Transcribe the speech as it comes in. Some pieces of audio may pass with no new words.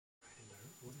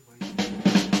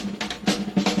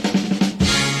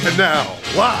And now,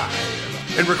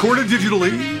 live and recorded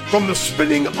digitally from the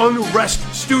Spinning Unrest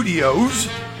Studios,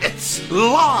 it's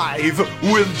Live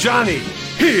with Johnny.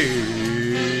 Here's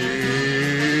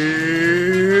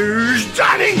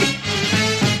Johnny!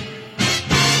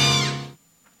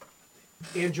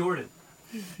 And Jordan.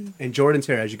 And Jordan's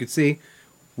here. As you can see,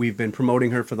 we've been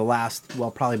promoting her for the last,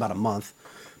 probably about a month.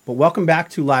 But welcome back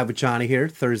to Live with Johnny here,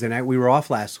 Thursday night. We were off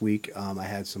last week. I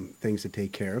had some things to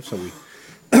take care of, so we...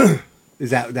 Is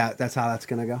that's how that's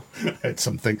going to go? It's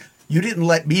something. You didn't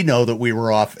let me know that we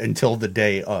were off until the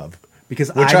day of. Which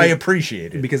I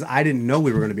appreciated. Because I didn't know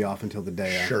we were going to be off until the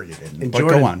day of. Sure you didn't. And but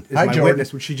Jordan go on. is my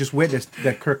witness. She just witnessed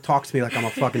that Kirk talks to me like I'm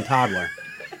a fucking toddler.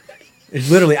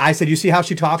 It's literally, I said, you see how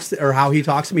she talks, or how he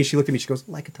talks to me? She looked at me, she goes,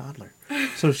 like a toddler.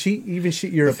 So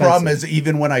you're The problem is,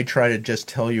 even when I try to just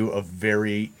tell you a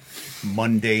very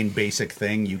mundane, basic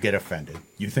thing, you get offended.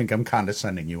 You think I'm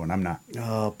condescending you, and I'm not.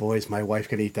 Oh, boys, my wife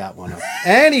could eat that one up.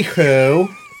 Anywho,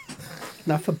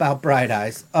 enough about Bright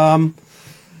Eyes.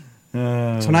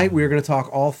 Tonight we're going to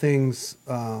talk all things,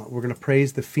 we're going to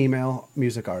praise the female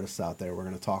music artists out there. We're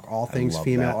going to talk all things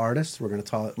female artists. I'm going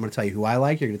to tell you who I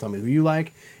like, you're going to tell me who you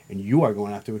like, and you are going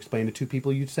to have to explain to two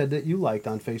people you said that you liked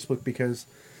on Facebook, because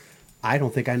I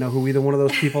don't think I know who either one of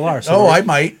those people are. So I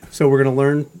might. So we're going to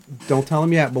learn. Don't tell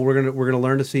them yet, but we're going to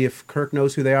learn to see if Kirk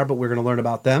knows who they are. But we're going to learn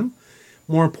about them.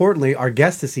 More importantly, our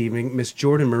guest this evening, Miss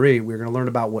Jordan Marie. We're going to learn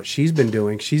about what she's been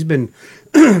doing. She's been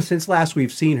since last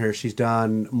we've seen her. She's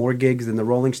done more gigs than the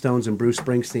Rolling Stones and Bruce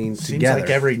Springsteen together. Seems like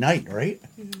every night, right?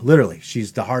 Literally,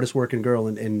 she's the hardest working girl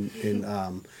in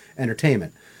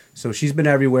entertainment. So she's been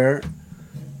everywhere.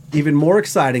 Even more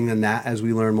exciting than that, as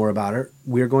we learn more about her,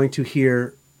 we're going to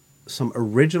hear some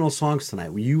original songs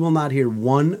tonight. You will not hear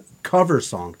one cover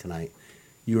song tonight.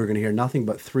 You are going to hear nothing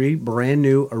but 3 brand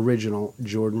new original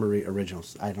Jordan Marie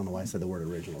originals. I don't know why I said the word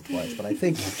original twice, but I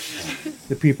think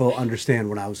the people understand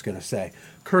what I was going to say.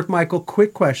 Kirk Michael,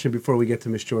 quick question before we get to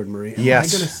Miss Jordan Marie. Am I going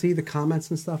to see the comments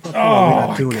and stuff up there? Oh, we're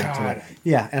not doing that tonight.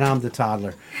 Yeah, and I'm the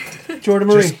toddler. Jordan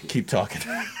Marie. Just keep talking.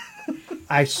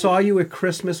 I saw you at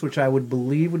Christmas, which I would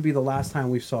believe would be the last time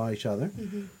we saw each other.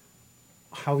 Mm-hmm.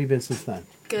 How have you been since then?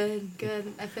 Good.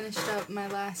 I finished up my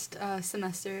last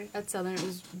semester at Southern.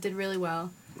 Did really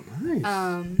well. Nice.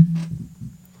 I'm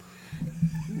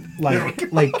gonna do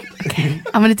like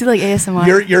ASMR.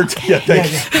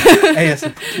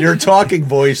 Your talking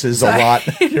voice is a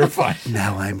lot. You're fine.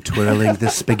 Now I'm twirling the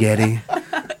spaghetti.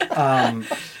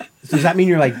 Does that mean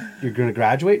you're gonna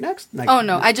graduate next? Oh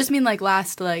no, I just mean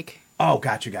last. Oh,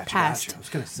 gotcha. Past. I was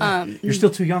gonna say you're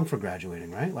still too young for graduating,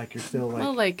 right? You're still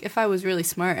Well, if I was really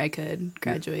smart, I could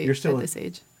graduate you're still at this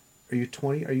age. Are you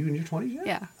 20? Are you in your 20s yet?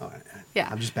 Yeah. Oh, yeah.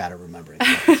 I'm just bad at remembering.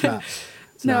 It's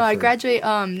not I graduate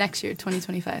next year,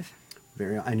 2025.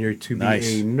 And you're to be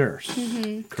a nurse.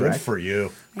 Mm-hmm. Correct? Good for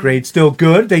you. Grades still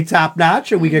good? They top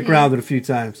notch, or we get grounded a few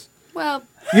times? Well,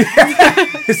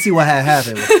 see what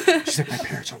happened. She's like, my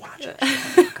parents are watching.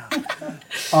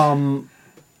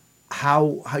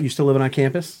 How you still living on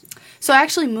campus? So I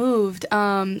actually moved.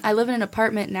 I live in an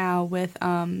apartment now with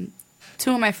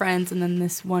 2 of my friends, and then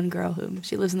this one girl who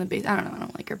she lives in the basement. I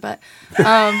don't like her, but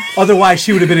otherwise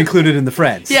she would have been included in the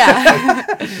friends. Yeah.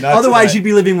 Otherwise you'd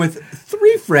be living with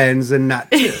 3 friends and not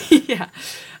 2. Yeah.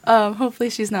 Hopefully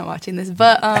she's not watching this,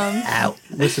 but Ow.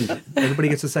 Listen, everybody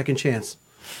gets a second chance.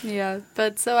 Yeah,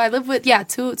 but so I live with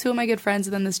two of my good friends,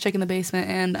 and then this chick in the basement,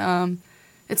 and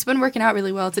it's been working out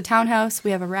really well. It's a townhouse.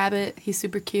 We have a rabbit. He's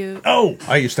super cute. Oh,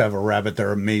 I used to have a rabbit.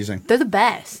 They're amazing. They're the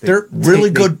best. They're really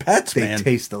good pets, man. They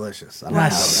taste delicious. Wow,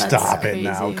 stop it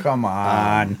now. Come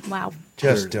on. Wow.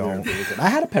 Just don't. Really good. I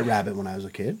had a pet rabbit when I was a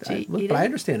kid. But I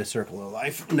understand a circle of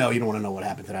life. No, you don't want to know what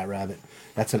happened to that rabbit.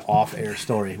 That's an off-air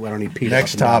story. We don't need Peter.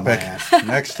 Next topic.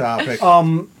 Next topic.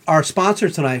 Our sponsor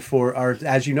tonight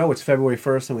as you know, it's February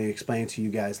 1st, and we explained to you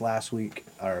guys last week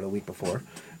or the week before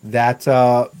that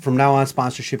from now on,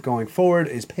 sponsorship going forward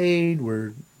is paid.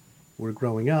 We're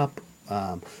growing up.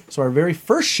 So our very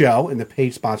first show in the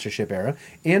paid sponsorship era,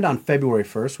 and on February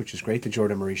 1st, which is great, the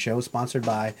Jordan Marie Show, is sponsored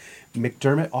by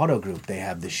McDermott Auto Group. They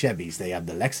have the Chevys, they have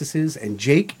the Lexuses, and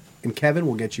Jake and Kevin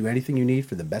will get you anything you need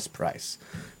for the best price.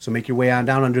 So make your way on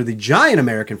down under the giant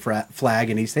American flag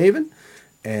in East Haven,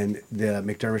 and the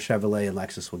McDermott Chevrolet and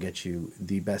Lexus will get you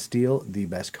the best deal, the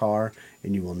best car,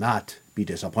 and you will not be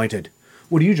disappointed.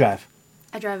 What do you drive?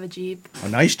 I drive a Jeep. A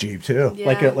nice Jeep, too.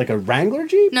 Yeah. Like a Wrangler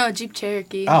Jeep? No, a Jeep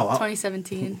Cherokee.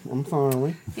 2017. I'm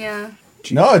sorry. Yeah.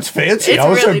 No, it's fancy. It's I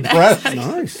was really impressed.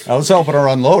 Nice. I was helping her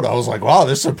unload. I was like, wow,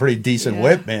 this is a pretty decent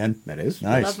whip, man. That is.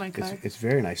 Nice. I love my car. It's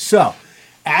very nice. So,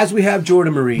 as we have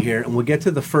Jordan Marie here, and we'll get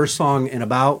to the first song in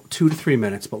about 2 to 3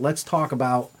 minutes, but let's talk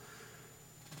about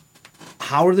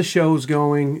how are the shows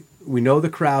going? We know the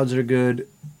crowds are good.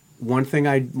 One thing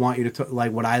I want you to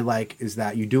like, what I like is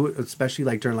that you do it, especially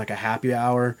like during like a happy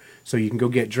hour, so you can go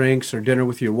get drinks or dinner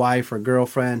with your wife or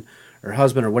girlfriend or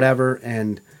husband or whatever,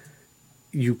 and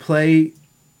you play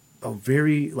you'll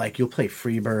play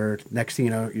Freebird. Next thing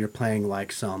you know, you're playing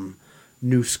like some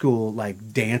new school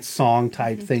like dance song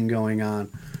type thing going on.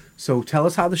 So tell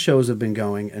us how the shows have been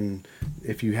going, and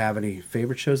if you have any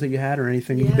favorite shows that you had or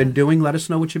anything you've been doing, let us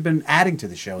know what you've been adding to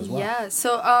the show as well. Yeah,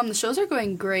 so the shows are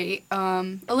going great. A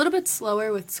little bit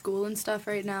slower with school and stuff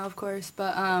right now, of course,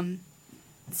 but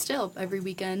still every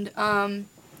weekend.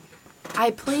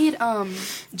 I played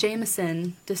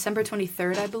Jameson December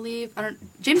 23rd, I believe.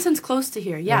 Jameson's close to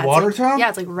here. Yeah, Watertown?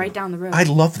 It's like right down the road. I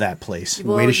love that place.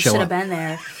 Well, Way to you show should up. have been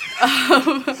there.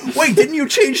 Wait, didn't you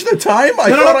change the time?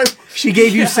 She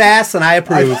gave you sass, and I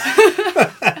approve.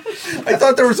 I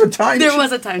thought there was a time. There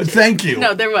was a time change. Thank you.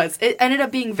 No, there was. It ended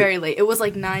up being very late. It was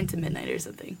like 9 to midnight or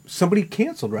something. Somebody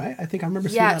canceled, right? I think I remember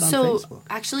seeing Yeah, that on so Facebook.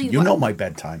 actually, You know my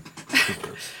bedtime.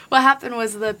 what happened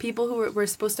was the people who were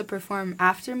supposed to perform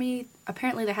after me,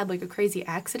 apparently they had like a crazy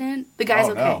accident. The guy's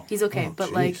Oh, okay. no. He's okay. Oh,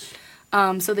 but like,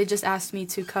 jeez. so they just asked me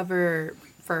to cover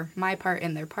for my part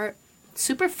and their part.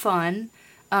 Super fun.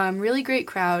 Really great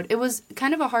crowd. It was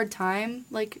kind of a hard time.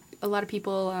 Like a lot of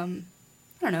people, I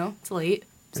don't know, it's late.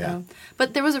 So, Yeah.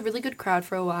 but there was a really good crowd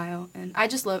for a while, and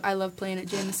I love playing at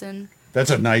Jameson. That's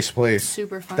a nice place.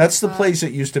 Super fun. That's the spot. place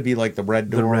that used to be like the Red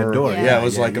Door. The Red Door, Yeah, yeah, it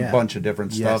was yeah, like yeah. a bunch of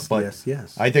different Yes, stuff. But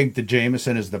yes. I think the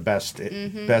Jameson is the best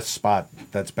spot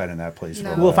that's been in that place. For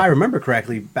a No. Well, if I while. remember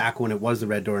correctly, back when it was the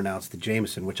Red Door, now it's the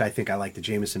Jameson, which I think I like the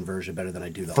Jameson version better than I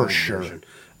do the For home sure. version.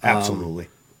 Absolutely.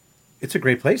 It's a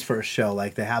great place for a show.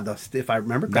 Like they have if I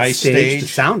remember, Nice stage. The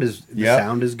stage. sound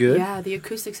is good. Yeah, the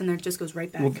acoustics in there just goes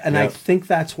right back. Well, and I Yep. think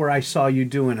that's where I saw you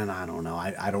doing, and I don't know,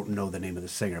 I don't know the name of the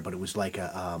singer, but it was like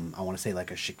a, I want to say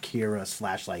like a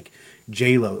Shakira / like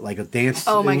J-Lo, like a dance.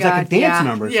 Oh my it was God, like a dance yeah,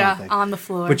 number or yeah, something. on the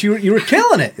floor. But you were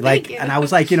killing it, like, you. and I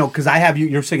was like, because I have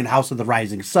you're singing House of the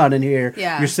Rising Sun in here.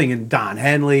 Yeah. You're singing Don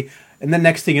Henley. And then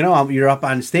next thing you know, you're up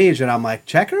on stage, and I'm like,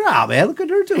 check her out, man. Look at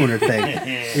her doing her thing.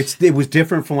 It was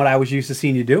different from what I was used to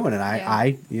seeing you doing, and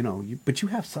I but you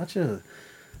have such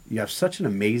an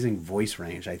amazing voice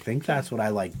range. I think that's what I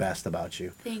like best about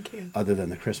you. Thank you. Other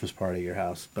than the Christmas party at your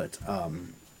house, but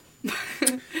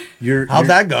How'd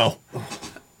that go?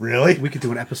 Really? We could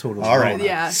do an episode alone. All right.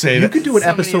 Yeah. Save You it. could do an So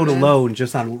many episode events. alone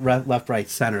just on left, right,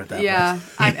 center at that. Yeah,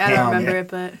 place. I don't remember it,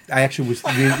 but I actually was.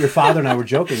 Your father and I were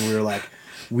joking. We were like,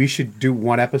 we should do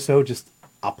one episode. Just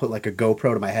I'll put like a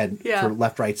GoPro to my head Yeah. for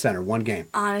left, right, center, one game.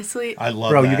 honestly, I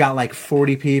love Bro, that. you got like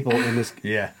 40 people in this.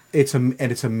 Yeah. It's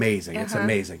amazing. It's Uh-huh.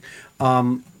 amazing.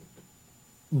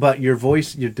 But your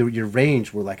voice, your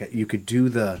range, were like you could do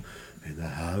the in the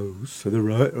house of the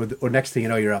right, or next thing you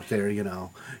know, you're up there.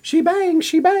 She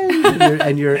bangs,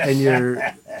 and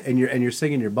you're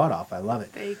singing your butt off. I love it.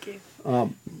 thank you.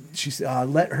 She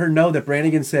let her know that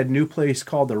Brannigan said new place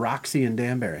called the Roxy in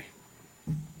Danbury.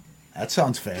 That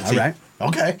sounds fancy. All right.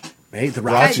 Okay. Hey, the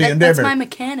Roxy. Guys, Roxy. and that's Denver. my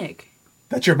mechanic.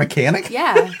 That's your mechanic?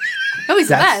 Yeah. No, he's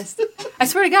the That's- best. I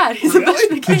swear to God, he's the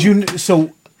best mechanic. Did you?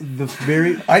 So the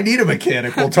very I need a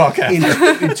mechanic. We'll talk in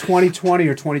after. 2020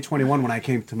 or 2021 when I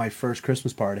came to my first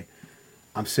Christmas party,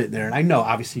 I'm sitting there and I know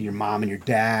obviously your mom and your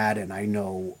dad, and I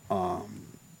know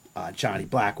Johnny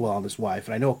Blackwell and his wife,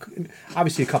 and I know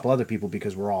obviously a couple other people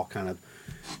because we're all kind of.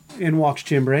 In walks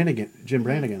Jim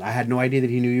Brannigan. I had no idea that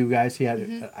he knew you guys.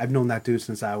 I've known that dude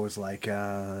since I was like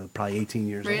probably 18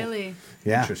 years old. Really?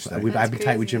 Yeah, Interesting. I've been That's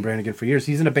tight with crazy. Jim Brannigan for years.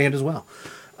 He's in a band as well.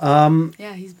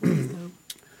 Yeah, he's dope.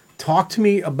 Talk to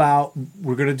me about.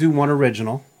 We're gonna do one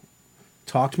original.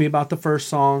 Talk to me about the first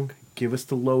song. Give us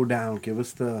the lowdown. Give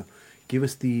us the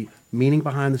meaning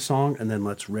behind the song, and then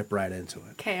let's rip right into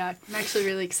it. Okay, I'm actually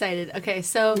really excited. Okay,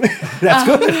 so That's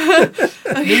good.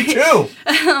 Me too.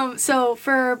 so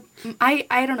for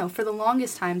I don't know, for the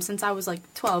longest time since I was like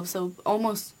 12, so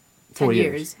almost 10 4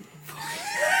 years.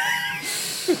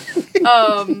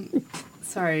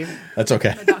 Sorry, That's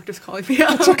okay. my doctor's calling me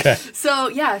out. okay. So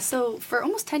yeah, so for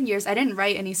almost 10 years I didn't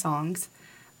write any songs.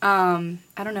 I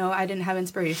don't know, I didn't have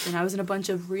inspiration. I was in a bunch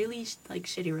of really like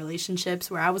shitty relationships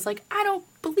where I was like, I don't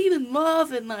believe in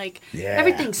love and like Yeah.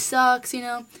 everything sucks, you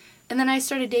know. And then I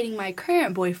started dating my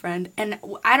current boyfriend, and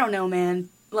I don't know, man.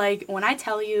 Like when I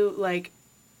tell you, like,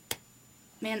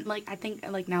 man, like I think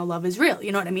like now love is real.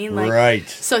 You know what I mean? Like, Right.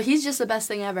 So he's just the best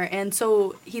thing ever, and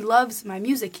so he loves my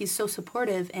music. He's so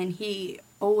supportive, and he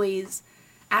always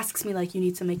asks me like, you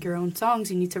need to make your own songs.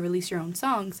 You need to release your own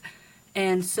songs.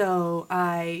 And so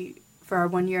for our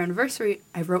 1 year anniversary,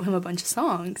 I wrote him a bunch of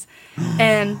songs,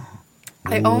 and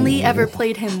I only ever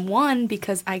played him one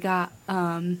because I got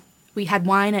we had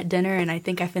wine at dinner and I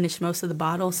think I finished most of the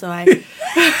bottle, so I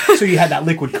So you had that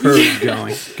liquid courage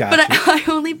going. Gotcha. but I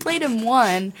only played him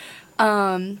one.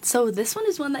 So this one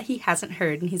is one that he hasn't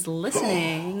heard and he's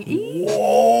listening.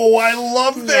 Oh, I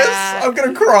love this. Yeah. I'm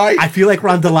going to cry. I feel like we're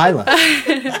on Delilah.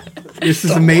 This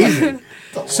is amazing.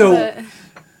 So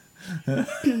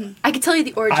I can tell you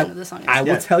the origin of the song. I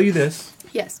will tell you this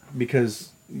Yes. because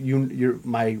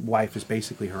my wife is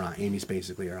basically her aunt. Amy's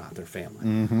basically her aunt. They're family.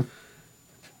 Mm-hmm.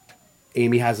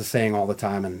 Amy has a saying all the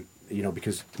time, and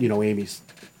because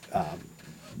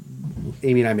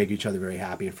Amy and I make each other very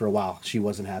happy. And for a while, she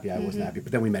wasn't happy, I wasn't happy.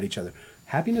 But then we met each other.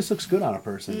 Happiness looks good on a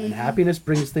person, and happiness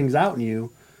brings things out in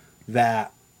you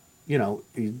that,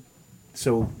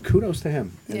 so kudos to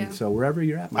him. And Yeah. so wherever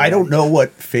you're at, my I don't guy. know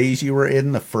what phase you were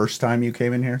in the first time you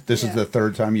came in here. This is Yeah. the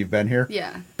third time you've been here.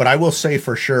 Yeah. But I will say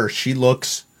for sure, she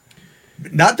looks,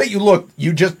 not that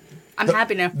you just, I'm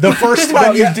happy now. the first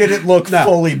time yeah. you didn't look No.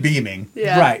 fully beaming.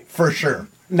 Yeah. Right. For sure.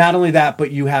 Not only that,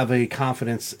 but you have a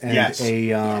confidence and Yes.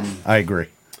 a I agree.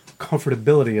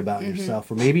 comfortability about yourself.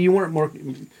 Or maybe you weren't more.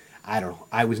 I don't know.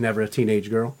 I was never a teenage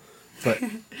girl, but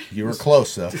You were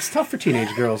close though. it's tough for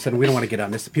teenage girls, and we don't want to get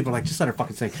on this. People are like, just let her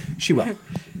fucking sing. She will.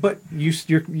 But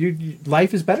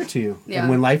life is better to you, Yeah. and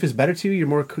when life is better to you,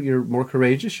 you're more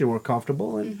courageous, you're more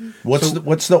comfortable, and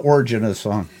What's the origin of the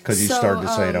song? Because you So, started to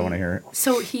say it, I want to hear it.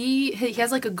 So he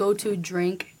has like a go-to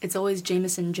drink. It's always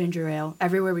Jameson ginger ale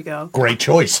everywhere we go. Great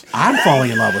choice. I'm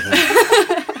falling in love with him.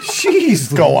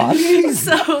 Jeez, Go on.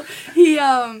 So he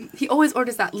always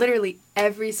orders that literally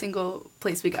every single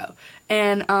place we go.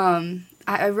 And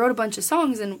I wrote a bunch of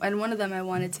songs, and one of them I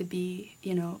wanted to be,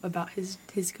 about his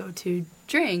go-to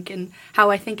drink and how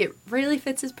I think it really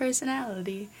fits his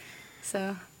personality.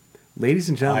 So Ladies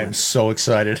and gentlemen, I'm so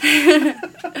excited.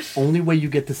 only way you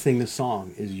get to sing this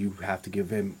song is you have to give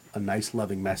him a nice,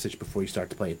 loving message before you start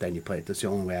to play it. Then you play it. That's the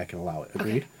only way I can allow it.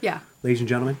 Agreed? yeah. Ladies and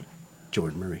gentlemen,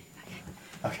 Jordan Marie.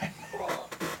 Okay.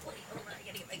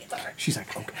 She's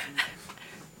like, okay.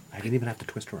 I didn't even have to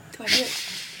twist her arm. Do I do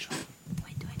it?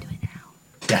 Wait, do I do it now?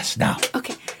 Yes, now.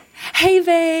 Okay. Hey,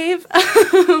 babe.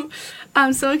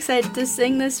 I'm so excited to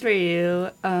sing this for you.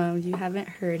 You haven't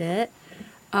heard it.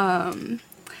 I'm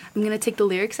going to take the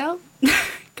lyrics out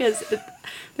because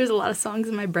there's a lot of songs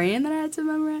in my brain that I had to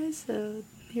memorize. So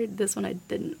this one I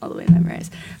didn't all the way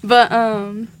memorize. But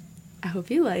I hope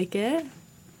you like it.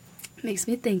 Makes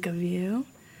me think of you.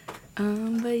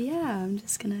 But yeah, I'm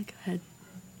just going to go ahead.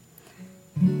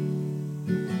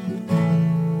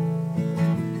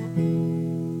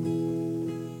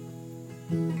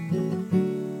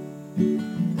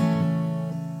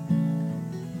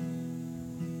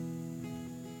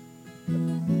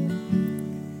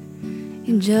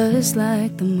 You're just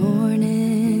like the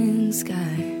morning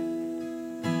sky.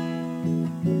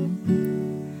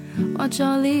 Watch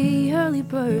all the early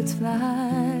birds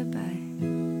fly by.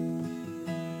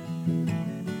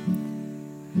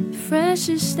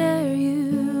 Freshest air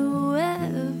you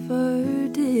ever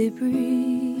did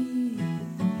breathe,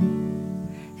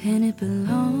 and it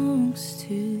belongs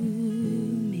to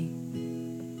me.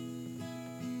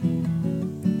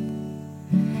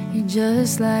 You're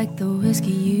just like the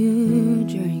whiskey you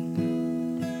drink,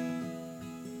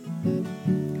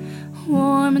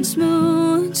 warm and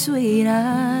smooth and sweet,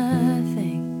 I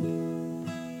think.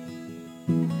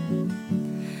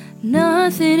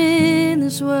 Nothing in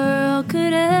this world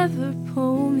could ever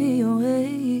pull me away.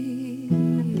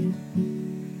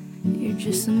 You're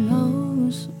just the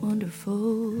most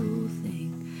wonderful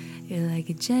thing. You're like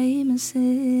a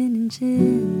Jameson and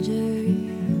ginger.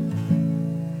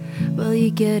 Well,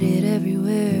 you get it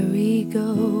everywhere we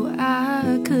go.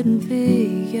 I couldn't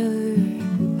figure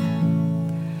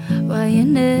why you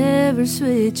never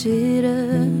switch it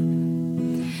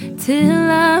up, till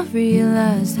I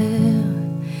realized how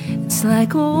it's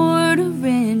like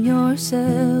ordering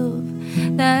yourself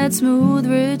that smooth,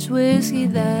 rich whiskey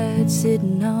that's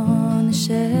sitting on the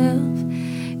shelf.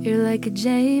 You're like a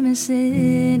Jameson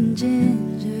and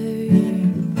ginger.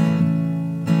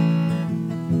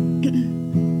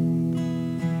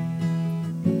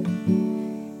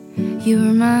 You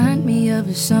remind me of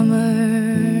a summer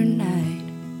night,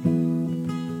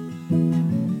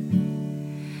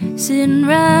 sitting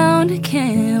round a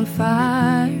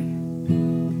campfire,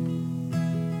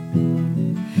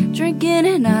 drinking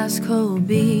an ice cold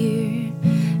beer,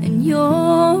 and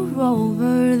you're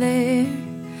over there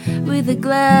with a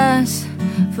glass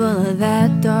full of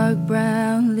that dark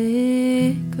brown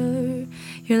liquor.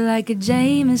 You're like a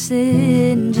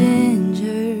Jameson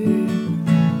ginger.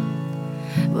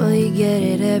 Well, you get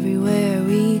it everywhere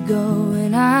we go,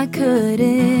 and I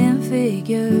couldn't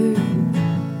figure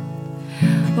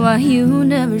why you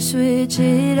never switch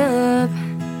it up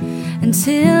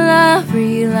until I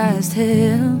realized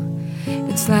hell.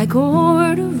 It's like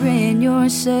ordering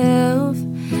yourself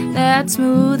that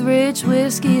smooth, rich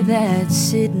whiskey that's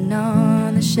sitting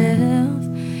on the shelf.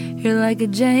 You're like a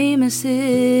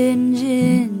Jameson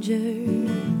ginger.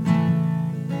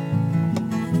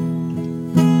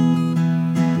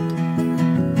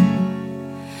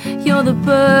 You're the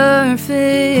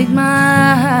perfect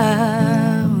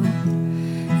mild,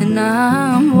 and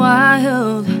I'm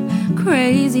wild,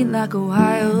 crazy like a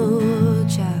wild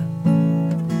child.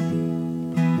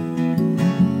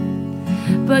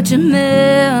 But you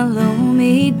mellow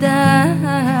me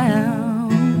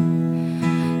down,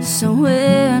 so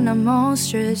when I'm all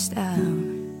stressed out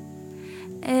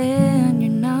and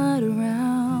you're not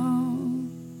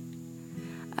around,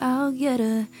 I'll get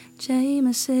a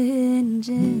Jameson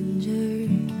ginger.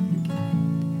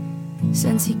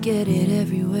 Since you get it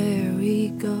everywhere we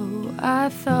go, I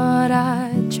thought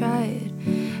I'd try it,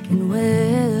 and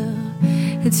well,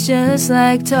 it's just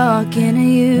like talking to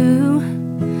you,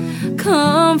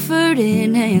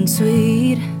 comforting and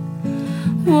sweet,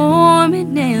 warm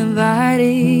and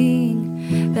inviting,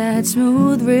 that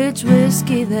smooth, rich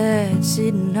whiskey that's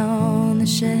sitting on the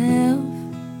shelf.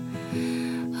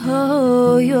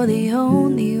 Oh, you're the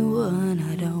only one,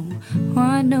 I don't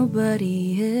want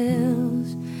nobody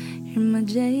else. You're my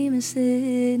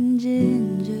Jameson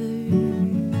ginger.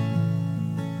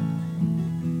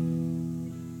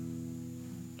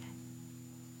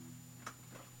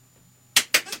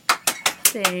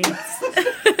 Thanks.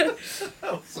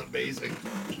 That was amazing.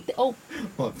 Oh,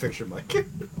 Well, fix your mic.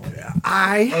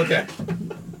 Okay.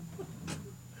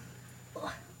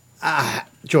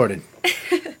 Jordan,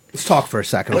 let's talk for a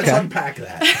second, Let's okay? unpack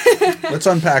that. Let's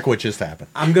unpack what just happened.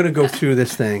 I'm going to go through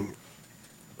this thing.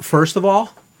 First of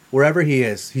all, wherever he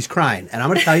is, he's crying. And I'm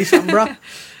going to tell you something, bro.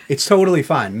 It's totally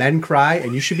fine. Men cry,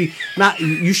 and you should be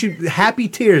you should, happy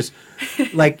tears.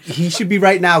 Like, he should be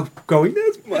right now going,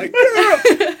 that's my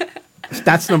girl.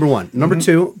 That's number one. Number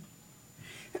two,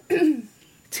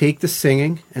 take the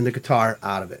singing and the guitar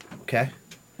out of it, okay?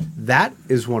 That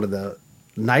is one of the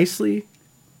nicely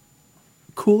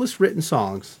coolest written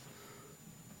songs.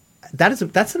 That's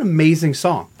an amazing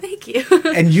song. thank you.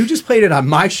 And you just played it on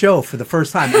my show for the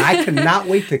first time. And I cannot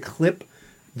wait to clip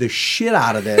the shit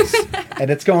out of this. And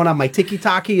it's going on my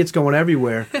TikTok. It's going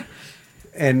everywhere.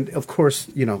 And of course,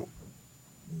 you know,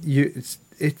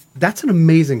 that's an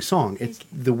amazing song. It's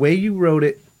the way you wrote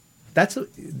it.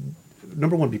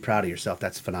 Number one, be proud of yourself.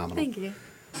 That's phenomenal. Thank you.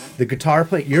 The guitar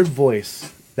play, your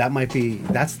voice,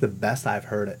 that's the best I've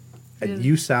heard it. And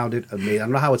you sounded amazing. I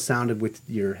don't know how it sounded with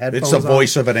your headphones It's the on.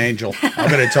 voice of an angel.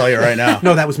 I'm going to tell you right now.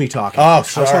 No, that was me talking. Oh, I was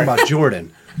sorry. talking about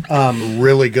Jordan.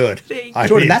 Really good. Thank I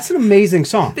Jordan, mean, that's an amazing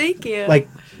song. Thank you. Like,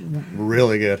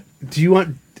 really good. do you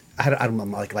want? I don't know,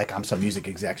 like I'm some music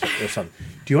exec or something.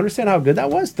 Do you understand how good that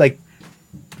was? Like,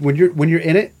 when you're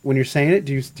in it, when you're saying it,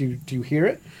 do you hear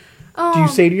it? Do you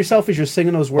say to yourself as you're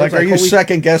singing those words? Like, are you holy-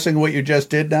 second guessing what you just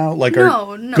did now? Like,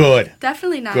 no, Good.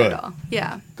 definitely not Good. at all.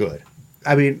 Yeah. Good.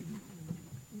 I mean,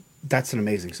 that's an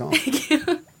amazing song.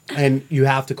 And you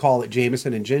have to call it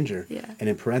Jameson and Ginger. Yeah. And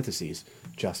in parentheses,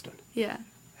 Justin. Yeah.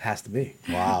 Has to be.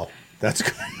 Wow. That's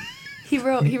good. He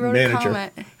wrote a Manager.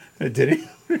 comment. Did he?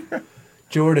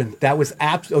 Jordan, that was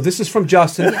this is from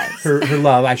Justin, her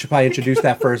love. I should probably introduce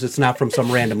that first. It's not from some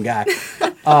random guy.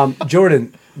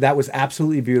 Jordan, that was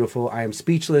absolutely beautiful. I am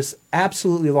speechless,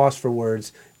 absolutely lost for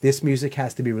words. This music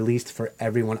has to be released for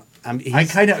everyone. I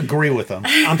kind of agree with him.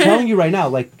 I'm telling you right now,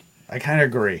 like, I kind of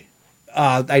agree.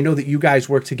 I know that you guys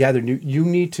work together. You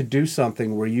need to do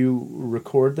something where you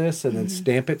record this and then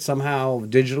stamp it somehow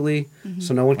digitally,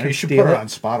 so no one can You should steal put it it. on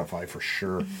Spotify for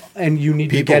sure. And you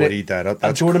need to People get would it. eat that up.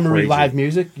 That's Jordan Marie crazy. live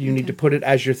music. You need to put it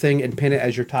as your thing and pin it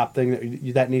as your top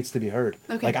thing that needs to be heard.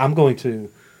 Okay. Like I'm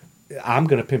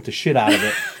gonna pimp the shit out of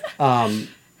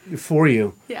it for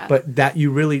you. Yeah. But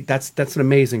that's an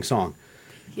amazing song.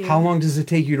 you. How long does it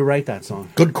take you to write that song?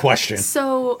 Good question.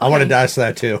 So I wanted okay. to ask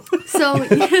that too. So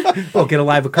Oh, get a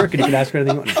live with Kirk and you can ask her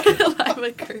anything you want. Live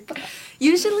with Kirk.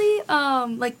 Usually,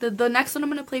 like the next one I'm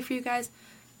gonna play for you guys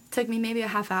took me maybe a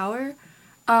half hour.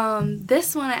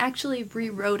 This one I actually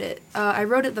rewrote it. I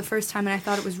wrote it the first time and I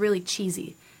thought it was really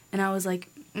cheesy, and I was like,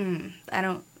 I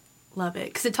don't love it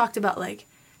because it talked about like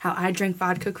how I drink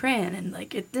vodka cran and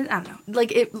like it didn't. I don't know.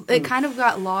 Like it kind of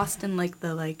got lost in like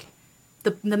the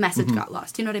message got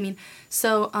lost. You know what I mean?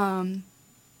 So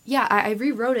yeah, I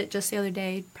rewrote it just the other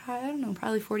day. I don't know,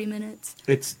 probably 40 minutes.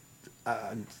 It's,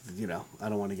 I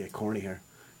don't want to get corny here.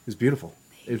 It's beautiful.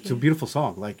 It's a beautiful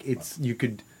song. Like you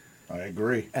could. I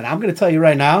agree. And I'm going to tell you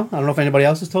right now. I don't know if anybody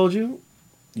else has told you.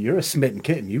 You're a smitten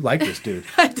kitten. You like this dude.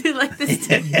 I do like this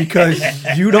too. Because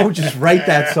you don't just write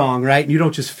that song, right? You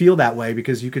don't just feel that way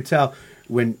because you could tell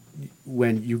when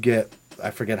you get,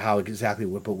 I forget how exactly,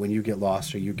 but when you get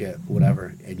lost or you get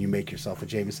whatever and you make yourself a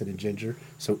Jameson and Ginger.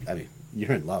 So, I mean,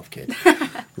 you're in love, kid.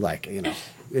 Like, you know,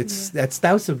 it's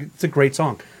a great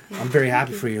song. I'm very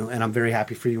happy for you, and I'm very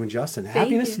happy for you and Justin.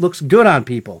 Happiness looks good on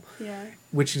people. Yeah.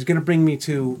 Which is going to bring me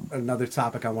to another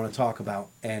topic I want to talk about,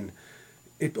 and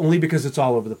it only because it's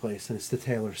all over the place, and it's the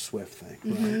Taylor Swift thing.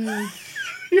 Right?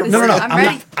 No.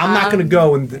 I'm not going to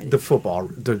go in the football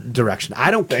direction.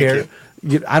 I don't care.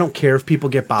 I don't care if people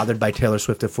get bothered by Taylor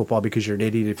Swift at football because you're an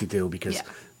idiot if you do, because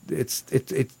it's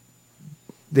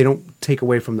they don't take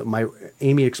away from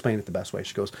Amy explained it the best way.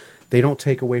 She goes, they don't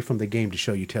take away from the game to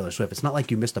show you Taylor Swift. It's not like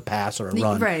you missed a pass or a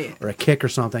run or a kick or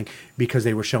something because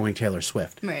they were showing Taylor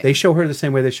Swift. Right. They show her the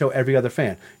same way they show every other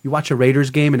fan. You watch a Raiders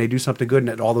game and they do something good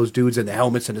and all those dudes and the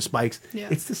helmets and the spikes. Yeah.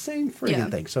 It's the same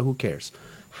friggin' thing, so who cares?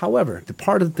 However, the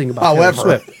part of the thing about Taylor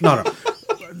Swift... No.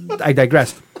 I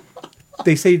digress.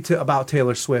 They say about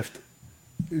Taylor Swift,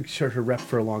 her rep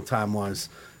for a long time was...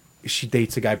 she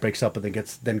dates a guy, breaks up, and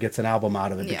then gets an album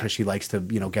out of it because she likes to,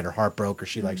 get her heart broke or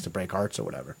she likes to break hearts or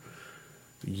whatever.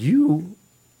 You,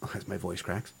 as my voice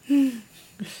cracks,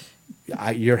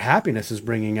 your happiness is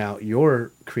bringing out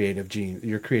your creative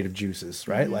juices,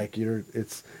 right? Mm-hmm. Like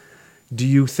do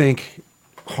you think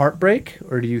heartbreak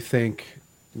or do you think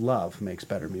love makes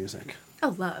better music?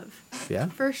 Oh, love. Yeah,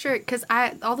 for sure. Because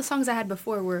all the songs I had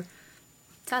before were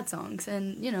sad songs,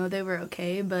 and they were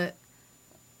okay, but.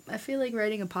 I feel like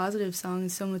writing a positive song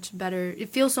is so much better. It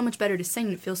feels so much better to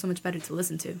sing. It feels so much better to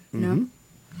listen to, you know?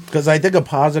 Because I think a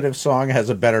positive song has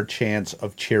a better chance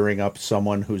of cheering up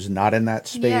someone who's not in that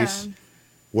space. Yeah.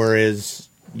 Whereas,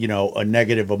 a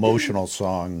negative emotional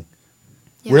song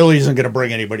really isn't going to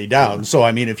bring anybody down. So,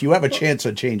 I mean, if you have a chance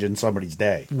of changing somebody's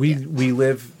day. We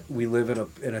live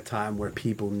in a time where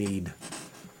people need,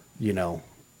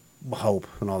 hope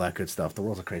and all that good stuff. The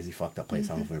world's a crazy fucked up place.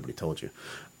 I don't know if anybody told you.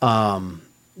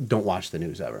 Don't watch the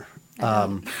news ever.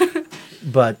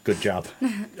 But good job.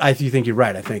 I think you're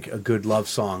right. I think a good love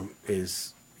song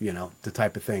is, the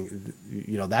type of thing,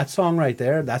 that song right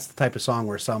there, that's the type of song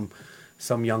where some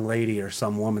young lady or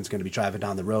some woman's going to be driving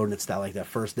down the road and it's that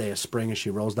first day of spring as she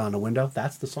rolls down the window.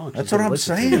 That's the song. That's what I'm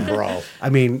saying, bro. I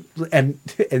mean, and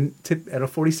a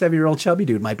 47-year-old chubby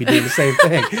dude might be doing the same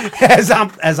thing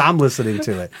as I'm listening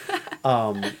to it.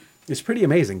 It's pretty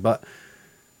amazing, but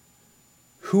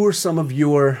who are some of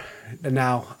your...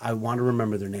 Now, I want to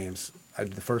remember their names.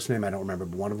 The first name I don't remember,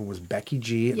 but one of them was Becky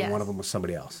G, and one of them was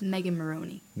somebody else. Megan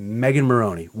Maroney. Megan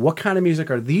Maroney. What kind of music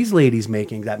are these ladies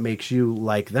making that makes you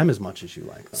like them as much as you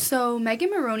like them? So, Megan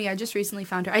Maroney, I just recently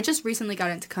found her. I just recently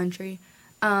got into country,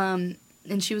 and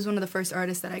she was one of the first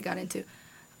artists that I got into.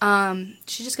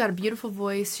 She just got a beautiful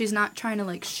voice. She's not trying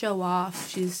to, show off.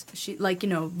 She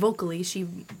vocally, she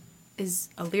is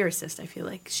a lyricist, I feel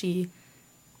like.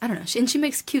 I don't know. And she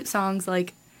makes cute songs,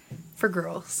 for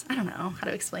girls. I don't know how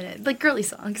to explain it. Girly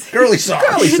songs. Girly songs.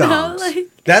 Girly songs.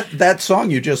 That song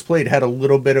you just played had a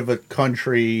little bit of a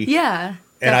country. Yeah.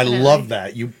 And definitely. I love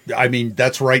that.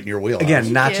 That's right in your wheelhouse.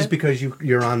 Again, not just because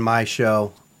you're on my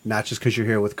show, not just because you're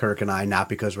here with Kirk and I, not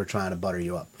because we're trying to butter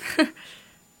you up.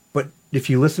 But if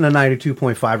you listen to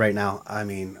 92.5 right now,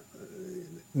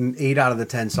 8 out of the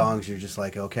 10 songs, you're just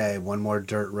like, okay, one more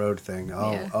dirt road thing.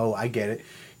 Oh, I get it.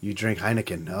 You drink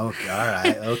Heineken. Okay, all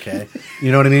right, okay.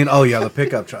 You know what I mean? Oh, yeah, the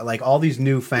pickup truck. All these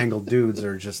newfangled dudes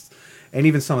are just, and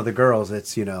even some of the girls,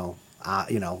 it's, go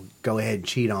ahead and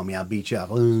cheat on me. I'll beat you up.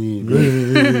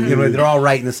 They're all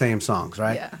writing the same songs,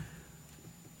 right? Yeah.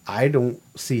 I don't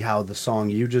see how the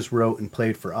song you just wrote and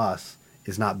played for us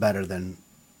is not better than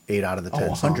 8 out of the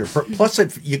 10 songs. Plus,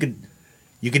 you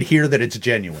could hear that it's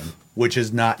genuine, which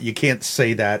is not, you can't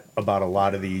say that about a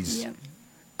lot of these... Yeah.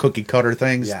 Cookie cutter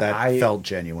things that felt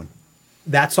genuine.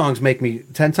 That songs make me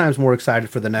 10 times more excited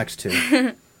for the next two.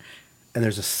 And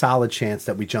there's a solid chance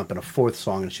that we jump in a fourth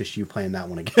song and it's just you playing that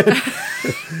one again.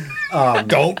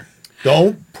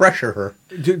 Don't pressure her.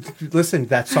 Dude, listen,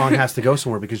 that song has to go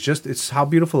somewhere because it's how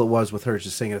beautiful it was with her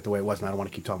just singing it the way it was. And I don't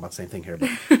want to keep talking about the same thing here,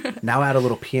 but now add a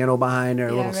little piano behind there,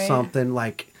 a little something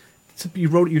you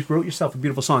wrote yourself a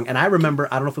beautiful song. And I remember,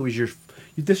 I don't know if it was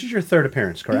this is your third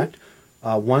appearance, correct? Mm-hmm.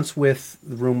 Once with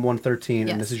Room 113,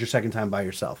 and this is your second time by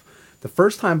yourself. The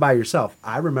first time by yourself,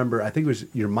 I remember, I think it was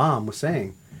your mom was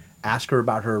saying, ask her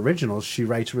about her originals. She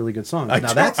writes really good songs.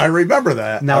 I remember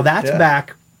that. Now, that's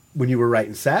back when you were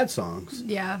writing sad songs.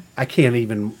 Yeah. I can't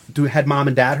even... Had mom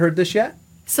and dad heard this yet?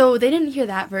 So they didn't hear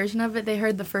that version of it. They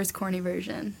heard the first corny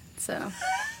version. So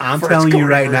I'm telling you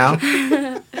right now,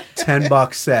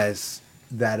 $10 says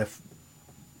that if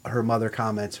her mother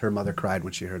comments, her mother cried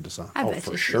when she heard the song. I Oh, bet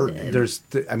for you she sure,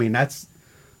 did. I mean, that's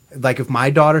like if my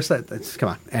daughter said, come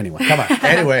on. Anyway, Come on.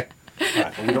 Anyway, All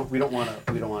right, we don't want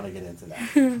to get into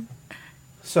that.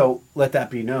 So let that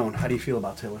be known. How do you feel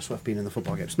about Taylor Swift being in the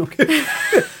football games? No kidding.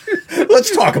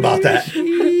 let's talk about that.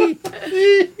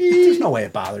 There's no way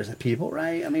it bothers people,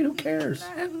 right? I mean, who cares?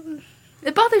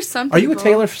 It bothers some people. Are you a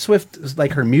Taylor Swift,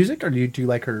 like her music, or do you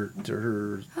like her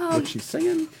what she's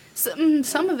singing?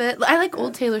 Some of it. I like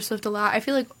old Taylor Swift a lot. I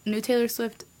feel like new Taylor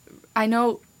Swift. I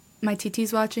know my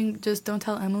TT's watching. Just don't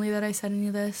tell Emily that I said any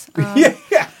of this. Yeah.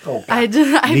 Oh, God.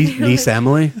 Niece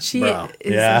Emily? She Bro.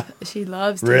 is, Yeah. She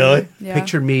loves Taylor. Really? Yeah.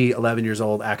 Picture me, 11 years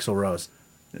old, Axl Rose.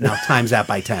 Now times that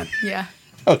by 10. Yeah.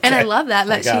 Okay. And I love that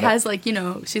she got it. has like,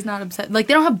 she's not upset. Like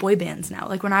they don't have boy bands now.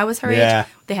 Like when I was her Yeah. age,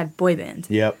 they had boy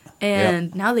bands. Yep.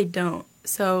 And now they don't.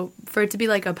 So for it to be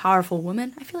like a powerful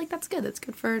woman, I feel like that's good. That's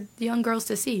good for young girls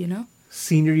to see,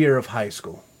 Senior year of high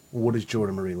school. What is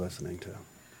Jordan Marie listening to?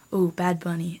 Ooh, Bad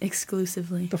Bunny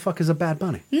exclusively. The fuck is a Bad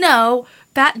Bunny? No.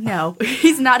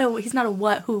 He's not a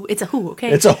what who. It's a who, okay?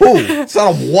 It's a who. It's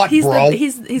not a what, bro.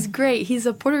 He's great. He's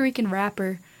a Puerto Rican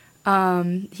rapper.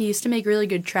 He used to make really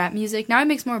good trap music. Now he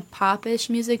makes more pop-ish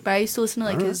music, but I used to listen to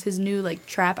like his new like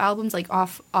trap albums like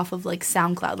off of like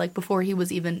SoundCloud, like before he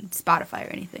was even Spotify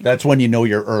or anything. That's when you know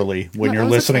you're early, when No, you're I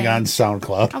was a listening fan. on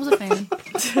SoundCloud. I was a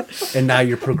fan. And now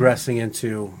you're progressing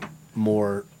into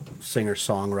more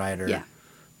singer-songwriter Yeah.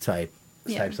 type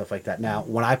Yeah. stuff like that. Now,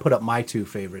 when I put up my two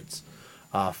favorites,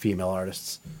 female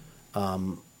artists,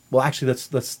 well, actually,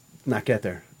 let's not get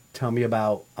there. Tell me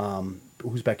about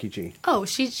who's Becky G. Oh,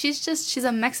 she's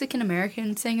a Mexican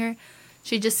American singer.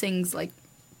 She just sings like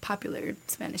popular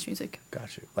Spanish music.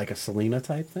 Got you. Like a Selena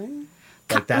type thing?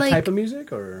 Ki- Like that like- type of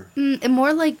music, or? And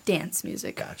more like dance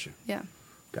music. Got you. Yeah,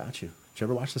 Got you. Did you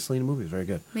ever watch the Selena movies? Very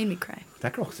good. made me cry.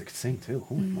 That girl could sing too.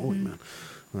 Holy moly, man.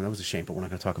 Well, that was a shame, but we're not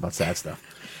going to talk about sad stuff.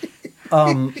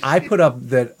 I put up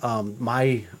that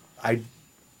I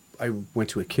went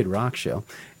to a Kid Rock show,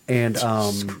 and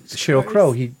Sheryl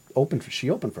Crow she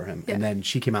opened for him, Yeah. and then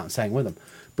she came out and sang with him.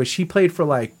 But she played for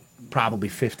like probably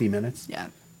 50 minutes. Yeah.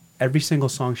 Every single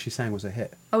song she sang was a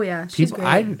hit. Oh yeah, she's People,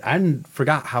 great. I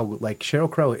forgot how like Sheryl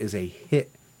Crow is a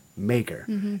hit maker,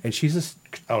 and she's a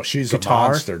Oh, she's guitar a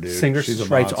monster, dude. singer. She's a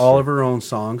Writes monster. all of her own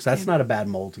songs. That's not a bad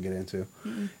mold to get into.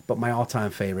 But my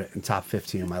all-time favorite and top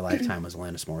 15 of my lifetime was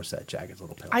Alanis Morissette, "Jagged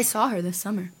Little Pill." I saw her this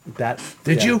summer. That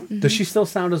Did you? Does she still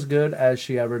sound as good as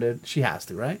she ever did? She has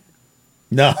to, right?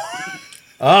 No.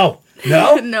 Oh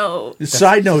no! No.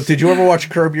 Side note, did you ever watch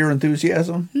Curb Your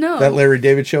Enthusiasm? No. That Larry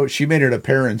David show? She made an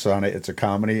appearance on it. It's a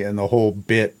comedy, and the whole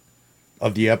bit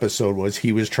of the episode was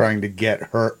he was trying to get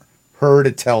her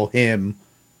to tell him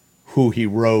who he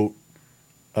wrote.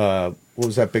 What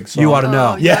was that big song? You ought to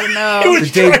know. Oh, you gotta know. It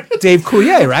was Dave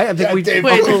Coulier, right? I think Yeah, we. Dave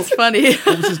Wait, Uncle, it's funny.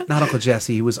 what was his, not Uncle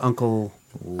Jesse. He was Uncle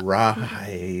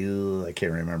I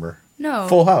can't remember. No.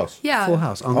 Full House. Yeah. Full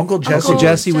House. Uncle Jesse. Uncle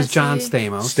Jesse was Jesse. John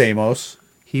Stamos. Stamos.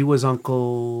 He was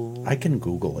Uncle. I can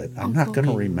Google it. I'm not going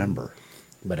to remember.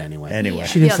 But anyway. Anyway. Yeah.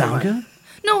 She didn't The other sound one. good.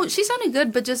 No, she sounded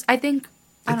good, but just I think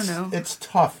I don't know. It's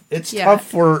tough. It's Yeah. tough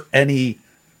for any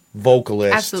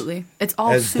vocalist. Absolutely, it's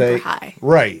all as super they- high.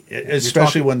 Right. Especially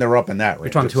talking- when they're up in that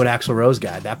range. You're talking to an Axl Rose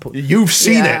guy. You've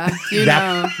seen Yeah, it. you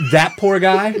know. That poor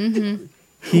guy.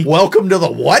 Welcome to the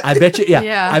what? I bet you. Yeah,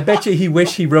 Yeah. I bet you he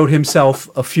wished he wrote himself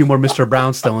a few more Mr.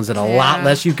 Brownstones and a lot Yeah.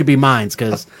 less You Could Be Mines,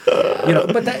 because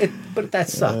But that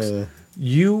sucks.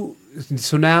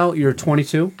 So now you're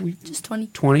 22. Just 20.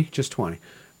 20, just 20.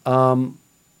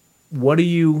 What do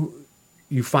you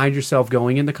find yourself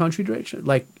going in the country direction?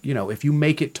 Like, if you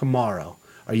make it tomorrow,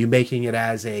 are you making it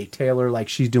as a Taylor like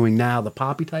she's doing now, the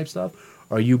poppy type stuff?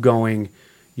 Or are you going,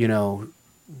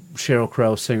 Sheryl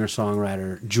Crow,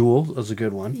 singer-songwriter? Jewel is a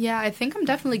good one. Yeah, I think I'm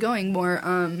definitely going more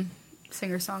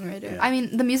singer-songwriter. Yeah. I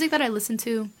mean, the music that I listen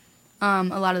to a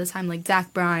lot of the time, like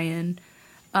Zach Bryan,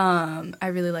 I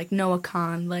really like Noah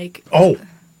Kahan, like... Oh.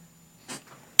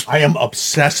 I am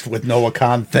obsessed with Noah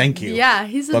Kahan. Thank you. Yeah,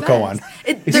 he's the But best. go on.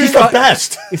 Is He's the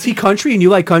best. Is he country and you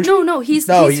like country? No, he's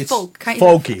folk. Kind of.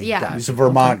 folky. Yeah. He's a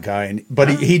Vermont guy. But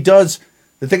he does...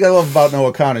 The thing I love about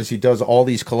Noah Kahan is he does all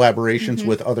these collaborations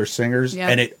with other singers, Yep.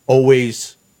 and it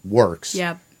always works.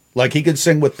 Yep. Like he could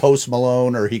sing with Post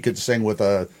Malone, or he could sing with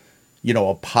a,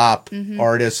 a pop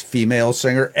artist, female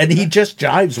singer, and he just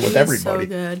jives with He's everybody. so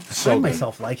good. I So find good.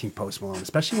 myself liking Post Malone,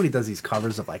 especially when he does these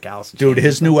covers of like Alice. in Dude, Chains.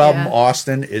 his new album, Yeah.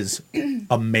 Austin, is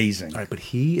amazing. All right, but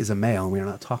he is a male, and we are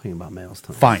not talking about males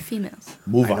tonight. Fine. Females.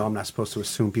 Move I know on. I'm not supposed to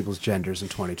assume people's genders in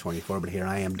 2024, but here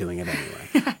I am doing it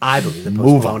anyway. I believe that Post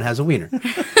Move Malone on. has a wiener.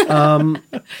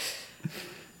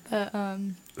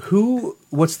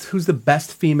 Who's the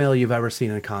best female you've ever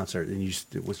seen in a concert? And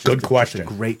it was just Good question.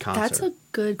 Just a great concert. That's a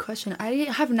good question. I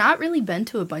have not really been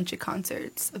to a bunch of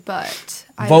concerts, but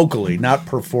Vocally, not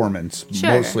performance. Sure.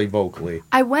 Mostly vocally.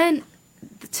 I went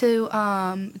to.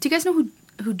 Do you guys know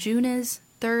who June is?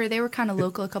 They were kind of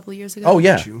local a couple of years ago. Oh,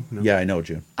 yeah. June, no. Yeah, I know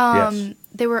June. Yes.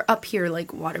 They were up here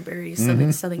like Waterbury, Mm-hmm.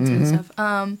 Southington and stuff.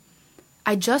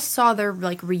 I just saw their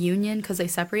like reunion because they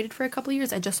separated for a couple of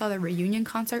years. I just saw their reunion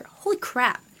concert. Holy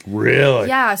crap! Really?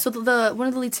 Yeah. So the one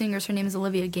of the lead singers, her name is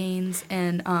Olivia Gaines,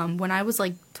 and when I was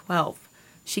like 12,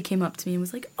 she came up to me and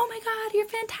was like, "Oh my God, you're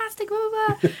fantastic!" Blah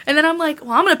blah blah. And then I'm like,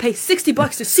 "Well, I'm gonna pay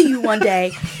 $60 to see you one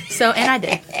day." So and I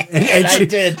did. and she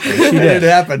did. She did. It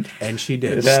happened. And she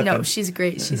did. It happened. No, she's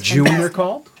great. She's Junior fantastic.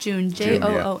 called? June June,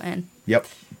 yeah. Joon. Yep.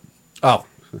 Oh,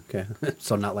 okay.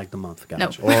 So not like the month.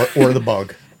 Gotcha. No. Or the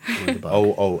bug. Or the bug.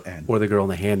 OON. Or the girl in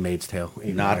The Handmaid's Tale.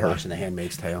 Even Not though her. Watching The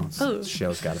Handmaid's Tale. Oh. The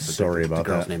show's got us. Sorry about The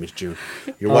girl's that. name is June.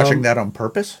 You're watching that on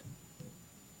purpose?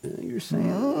 You're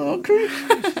saying. Okay.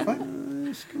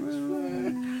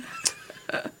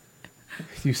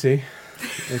 You see,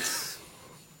 it's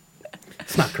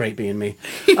not great being me.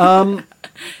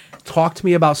 Talk to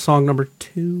me about song number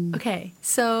 2. Okay,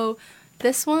 so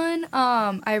this one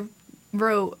I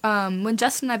wrote when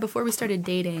Justin and I, before we started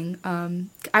dating,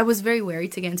 I was very wary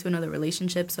to get into another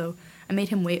relationship, so I made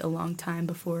him wait a long time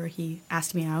before he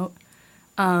asked me out.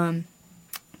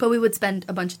 But we would spend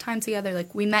a bunch of time together.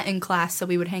 Like, we met in class, so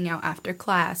we would hang out after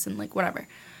class and, like, whatever.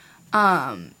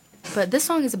 But this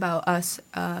song is about us.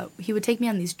 He would take me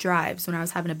on these drives when I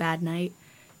was having a bad night,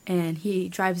 and he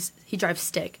drives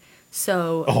stick.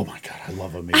 So Oh my God, I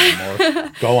love him even more.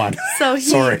 Go on. So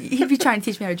Sorry. he'd be trying to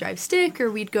teach me how to drive stick,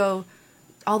 or we'd go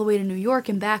all the way to New York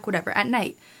and back, whatever, at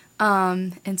night.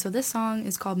 And so this song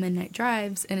is called Midnight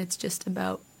Drives, and it's just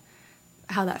about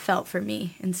how that felt for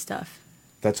me and stuff.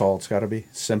 That's all it's got to be.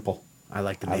 Simple. I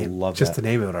like the I name. love Just that. the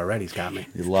name of it already's got me.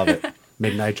 You love it.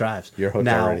 Midnight Drives. You're hooked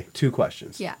now, already. 2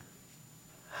 questions. Yeah.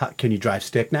 Can you drive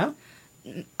stick now?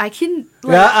 I can,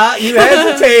 like, You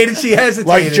hesitated. She hesitated.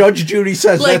 Like Judge Judy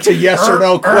says, Like- that's a yes or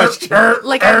no question.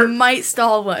 I might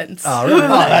stall once. Oh, really? Oh,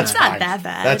 that's It's not fine. that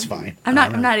bad. That's fine. I'm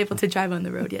not able to drive on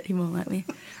the road yet. He won't let me.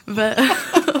 But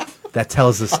That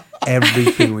tells us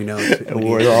everything we know.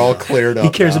 We're all cleared up. He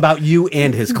cares now. about you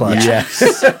and his clutch.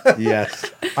 Yes.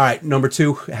 Yes. All right, number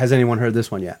 2. Has anyone heard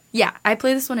this one yet? yeah, I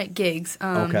play this one at gigs.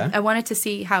 Okay. I wanted to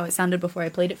see how it sounded before I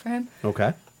played it for him.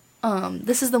 Okay.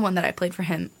 This is the one that I played for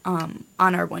him on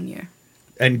our 1 year.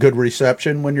 And good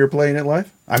reception when you're playing it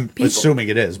live? I'm People assuming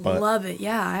it is, but Love it,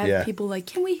 yeah. I have Yeah. people like,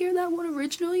 can we hear that one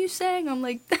original you sang? I'm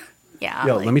like, yeah.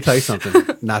 Yo, like, let me tell you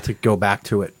something. Not to go back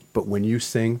to it, but when you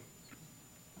sing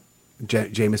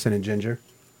Jameson and Ginger,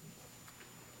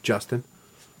 Justin,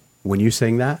 when you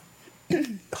sing that,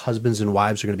 husbands and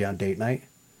wives are going to be on date night.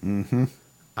 Mm-hmm.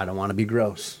 I don't want to be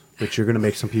gross, but you're going to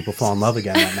make some people fall in love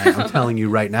again that night. I'm telling you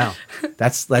right now.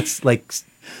 That's like,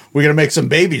 we're going to make some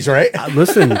babies, right?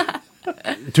 listen,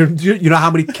 do you know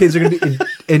how many kids are going to be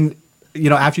in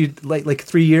after you, like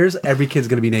 3 years, every kid's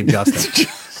going to be named Justin.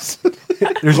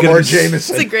 There's Or going to be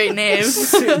Jameson. it's a great name.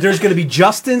 There's going to be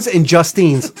Justins and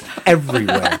Justines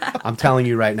everywhere. I'm telling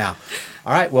you right now.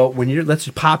 All right, well, let's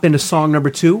pop into song number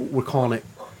 2. We're calling it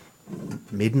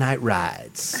Midnight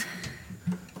Rides.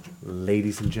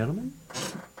 Ladies and gentlemen,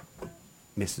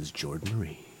 Mrs. Jordan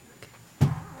Marie. I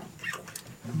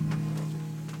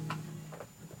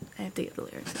have to get the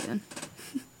lyrics again.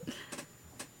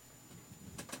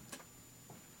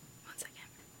 One second.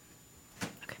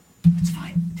 Okay. It's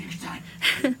fine. Take your time.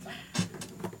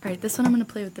 All right, this one I'm going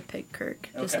to play with the pick, Kirk.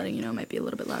 Just Okay. letting you know it might be a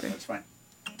little bit louder. That's fine.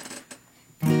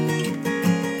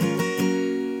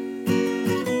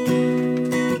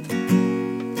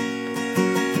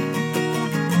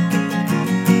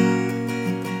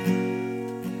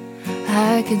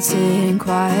 I can sit in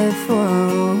quiet for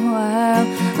a while,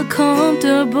 a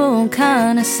comfortable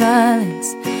kind of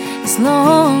silence. As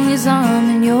long as I'm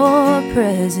in your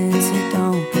presence, it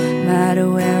don't matter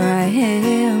where I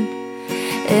am.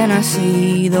 And I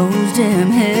see those dim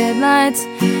headlights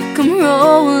come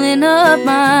rolling up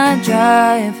my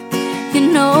drive.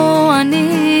 You know I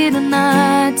need a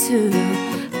night to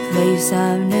a place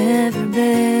I've never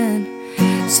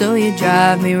been. So you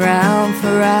drive me round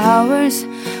for hours.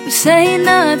 We say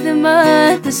nothing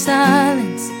but the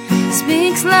silence.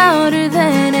 speaks louder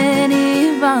than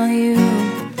any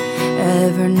volume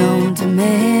ever known to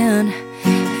man.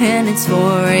 And it's 4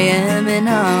 a.m. and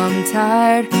I'm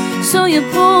tired, so you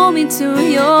pull me to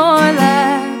your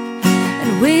lap,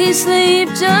 and we sleep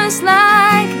just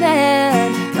like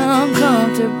that,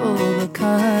 uncomfortable but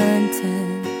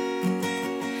content.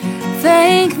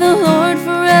 Thank the Lord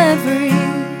for every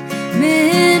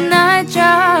midnight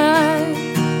drive,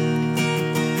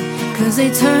 'cause they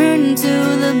turn into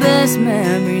the best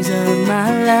memories of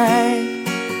my life.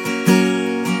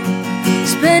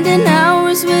 Spending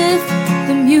hours with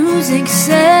the music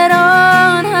set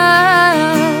on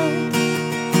high,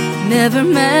 never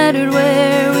mattered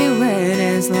where we went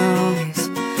as long as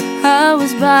I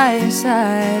was by your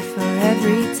side. For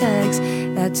every text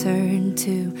that turned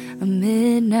to a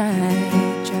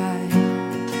midnight drive,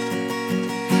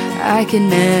 I could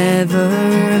never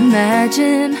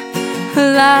imagine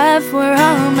a life where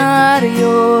I'm not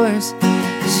yours,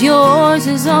 'cause yours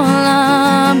is all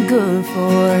I'm good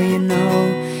for. You know,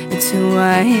 it's who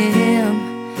I am.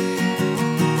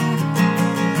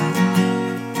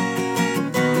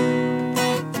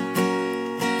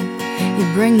 You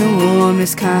bring the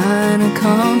warmest kind of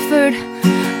comfort,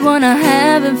 one I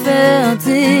haven't felt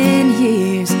in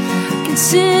years.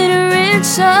 Consider it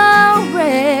so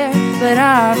rare, but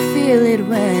I feel it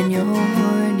when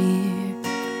you're near.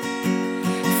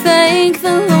 Thank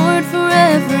the Lord for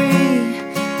every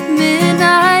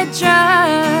midnight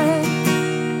drive,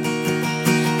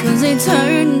 'cause they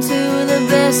turn to the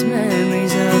best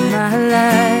memories of my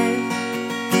life.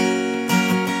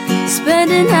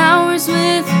 Spending hours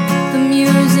with the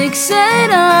music set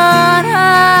on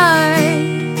high,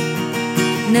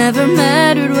 never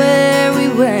mattered where we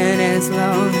went as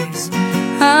long as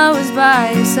I was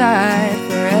by your side.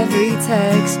 For every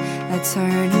text that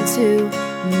turned into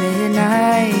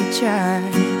midnight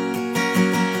drive,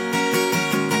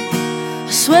 I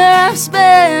swear I've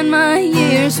spent my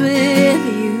years with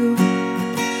you.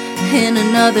 In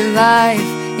another life,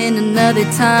 in another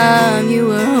time, you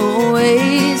were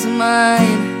always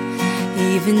mine.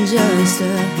 Even just a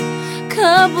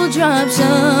couple drops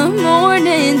of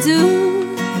morning dew.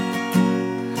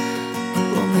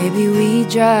 Well, maybe we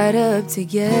dried up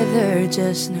together.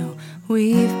 Just know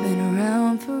we've been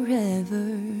around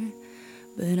forever.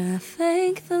 But I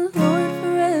thank the Lord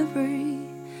for every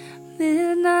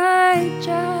midnight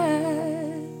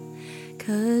drive,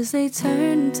 'cause they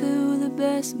turn to the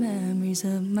best memories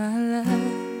of my life.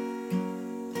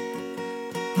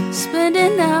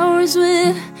 Spending hours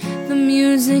with the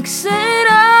music set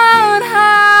on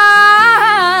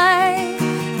high,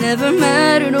 never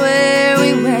mattered where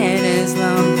we went as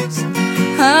long as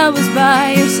I was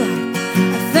by your side.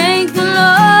 I thank the Lord,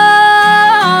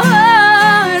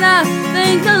 I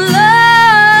thank the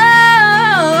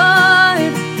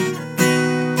Lord,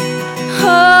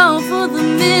 oh, for the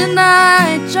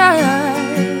midnight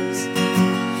drives.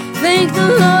 Thank the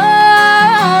Lord.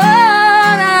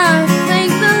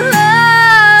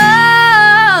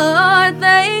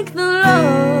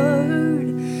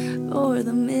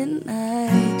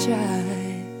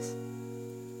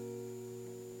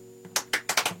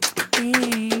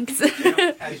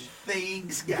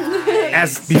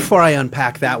 As before I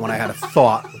unpack that one, I had a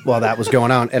thought while that was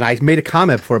going on, and I made a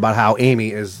comment before about how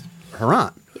Amy is her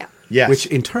aunt, Yes. which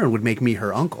in turn would make me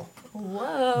her uncle.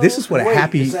 Whoa. This is what a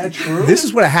happy. is that true? This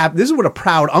is what a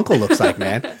proud uncle looks like,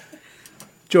 man.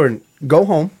 Jordan, go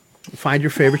home, find your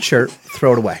favorite shirt,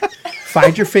 throw it away.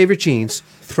 Find your favorite jeans,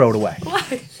 throw it away.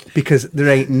 Why? Because there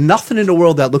ain't nothing in the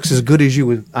world that looks as good as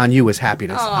you on you as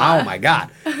happiness. Oh my God.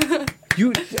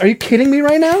 Are you kidding me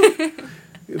right now?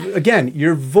 Again,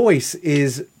 your voice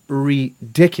is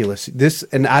ridiculous.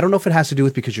 And I don't know if it has to do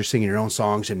with because you're singing your own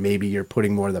songs and maybe you're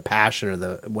putting more of the passion or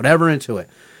the whatever into it.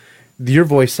 Your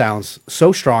voice sounds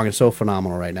so strong and so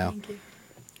phenomenal right now. Thank you.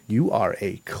 You are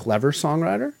a clever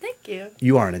songwriter. Thank you.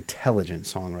 You are an intelligent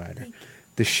songwriter.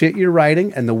 The shit you're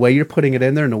writing and the way you're putting it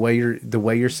in there and the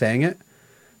way you're saying it,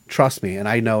 trust me. And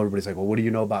I know everybody's like, well, what do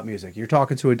you know about music? You're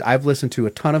talking to I've listened to a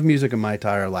ton of music in my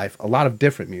entire life, a lot of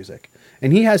different music.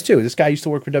 And he has too. This guy used to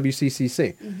work for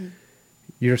WCCC. Mm-hmm.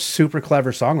 You're a super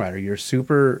clever songwriter. You're a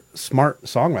super smart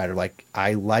songwriter. Like,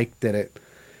 I like that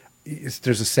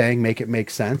there's a saying, make it make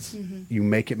sense. Mm-hmm. You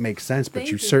make it make sense, but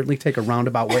you certainly take a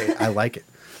roundabout way. I like it.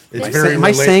 Am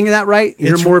I saying that right?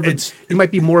 You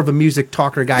might be more of a music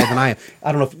talker guy than I am.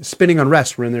 I don't know if Spinning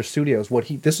Unrest, we're in their studios.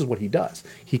 This is what he does.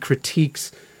 He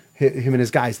critiques, him and his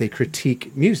guys, they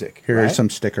critique music. Here are some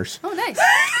stickers. Oh, nice.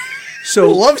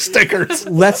 So love stickers.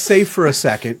 Let's say for a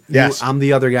second, yes. I'm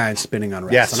the other guy in Spinning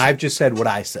Unrest. Yes. And I've just said what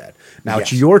I said. Now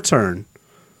yes. it's your turn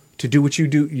to do what you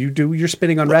do. You do your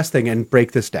spinning unrest thing and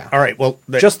break this down. All right. Well,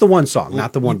 Just the one song,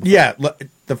 not the one before. Yeah,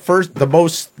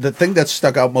 the thing that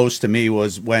stuck out most to me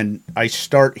was when I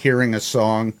start hearing a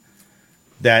song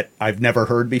that I've never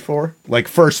heard before, like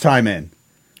first time in.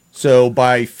 So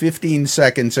by 15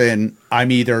 seconds in,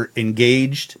 I'm either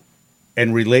engaged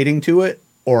and relating to it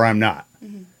or I'm not.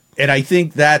 Mm-hmm. And I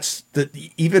think that's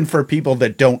even for people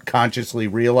that don't consciously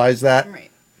realize that,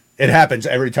 Right. it happens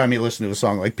every time you listen to a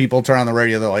song. Like people turn on the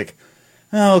radio, they're like,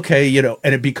 oh, okay,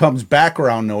 and it becomes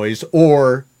background noise,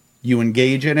 or you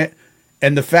engage in it.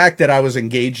 And the fact that I was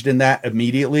engaged in that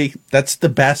immediately, that's the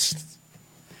best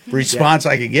response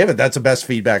I could give it. That's the best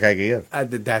feedback I could give.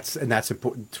 That's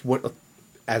important.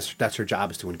 That's her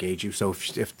job, is to engage you. So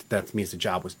if that means the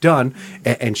job was done,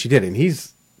 and she did, and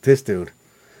he's this dude.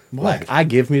 Like, I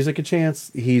give music a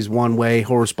chance. He's one way,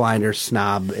 horse blinder,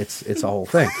 snob. It's a whole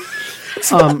thing.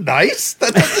 It's not nice.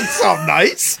 That doesn't sound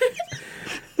nice.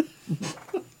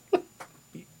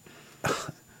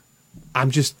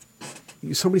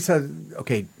 Somebody said,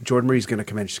 okay, Jordan Marie's going to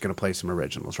come in. She's going to play some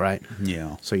originals, right?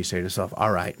 Yeah. So you say to yourself,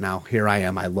 all right, now here I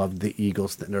am. I loved the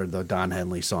Eagles, or the Don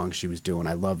Henley songs she was doing.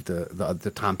 I loved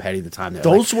the Tom Petty, the time that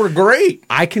Those were great.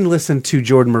 I can listen to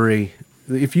Jordan Marie.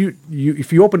 If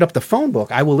you opened up the phone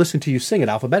book, I will listen to you sing it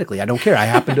alphabetically. I don't care.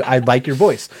 I like your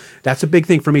voice. That's a big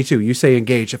thing for me too. You say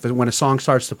engage. When a song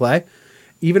starts to play,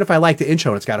 even if I like the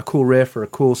intro and it's got a cool riff or a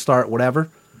cool start, whatever,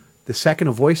 the second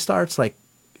a voice starts, like,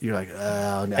 you're like,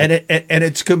 oh, no. And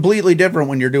it's completely different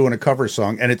when you're doing a cover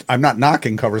song. And I'm not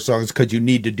knocking cover songs, because you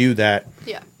need to do that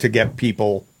to get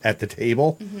people at the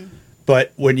table. Mm-hmm.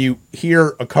 But when you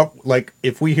hear like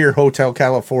if we hear Hotel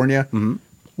California, mm-hmm.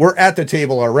 we're at the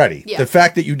table already. Yeah. The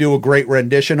fact that you do a great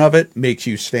rendition of it makes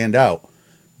you stand out.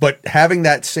 But having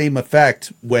that same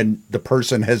effect when the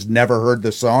person has never heard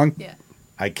the song,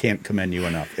 I can't commend you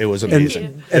enough. It was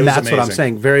amazing. And that's amazing. What I'm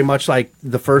saying. Very much like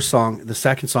the first song, the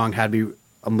second song had me.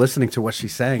 I'm listening to what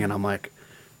she's saying, and I'm like,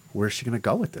 where's she going to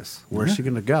go with this? Where's she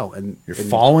going to go? And you're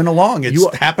following along.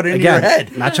 It's happening in your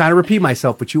head. Not trying to repeat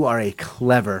myself, but you are a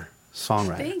clever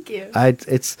songwriter. Thank you.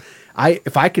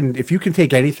 If you can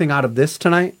take anything out of this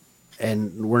tonight,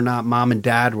 and we're not mom and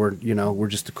dad, we're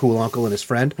just a cool uncle and his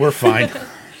friend. We're fine.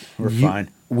 We're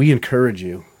fine. We encourage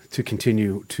you to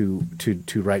continue to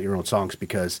write your own songs,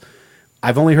 because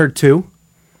I've only heard 2.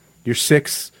 You're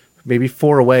 6, maybe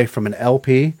 4 away from an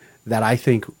LP that I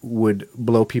think would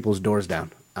blow people's doors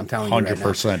down. I'm telling you right now.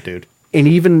 100%, dude. And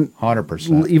even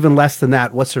 100%, even less than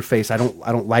that. What's her face? I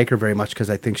don't like her very much, because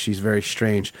I think she's very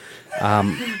strange.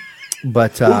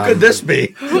 But who could this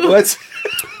be? What's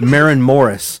Maren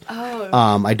Morris?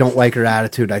 Oh. I don't like her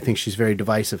attitude. I think she's very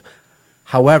divisive.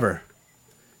 However,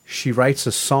 she writes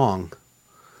a song.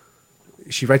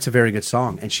 She writes a very good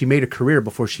song, and she made a career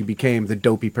before she became the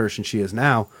dopey person she is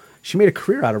now. She made a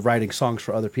career out of writing songs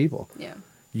for other people. Yeah.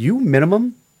 You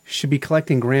minimum should be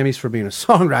collecting Grammys for being a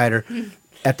songwriter.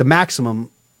 At the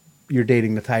maximum, you're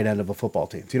dating the tight end of a football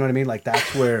team. Do you know what I mean? Like,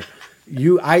 that's where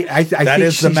I that think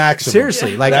is the maximum.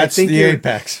 Seriously, like, that's I think the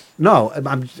apex. No,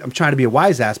 I'm trying to be a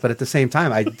wise ass, but at the same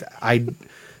time, I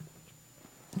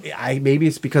maybe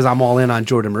it's because I'm all in on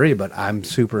Jordan Marie, but I'm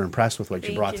super impressed with what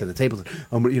you brought to the table.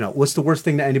 What's the worst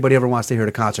thing that anybody ever wants to hear at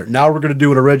a concert? Now we're going to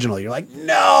do an original. You're like,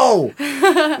 no,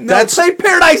 that's say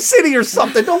Paradise City or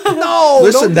something.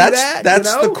 Listen, don't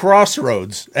that's the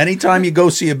crossroads. Anytime you go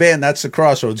see a band, that's the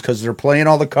crossroads, because they're playing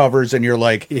all the covers, and you're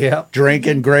like,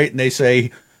 drinking great, and they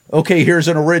say, okay, here's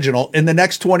an original. In the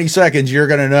next 20 seconds, you're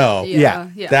going to know. Yeah.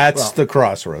 That's the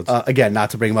crossroads. Again, not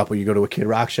to bring him up when you go to a Kid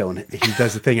Rock show, and he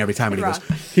does the thing every time, and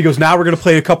he goes, now we're going to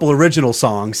play a couple original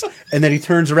songs, and then he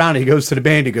turns around and he goes to the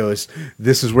band, he goes,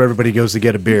 this is where everybody goes to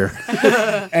get a beer.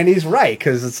 And he's right,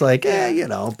 because it's like,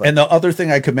 But. And the other thing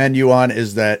I commend you on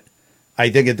is that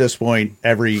I think at this point,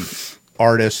 every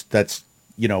artist that's,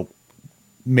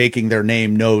 making their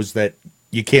name knows that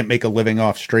you can't make a living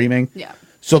off streaming. Yeah.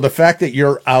 So the fact that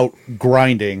you're out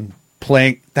grinding,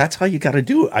 playing, that's how you got to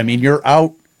do it. I mean, you're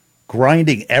out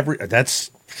grinding I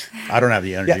don't have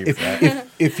the energy for that.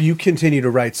 If you continue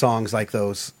to write songs like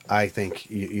those, I think,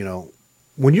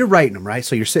 when you're writing them, right?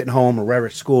 So you're sitting home or wherever,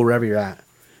 at school, wherever you're at,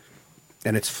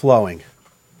 and it's flowing.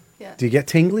 Yeah. Do you get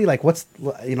tingly? Like, I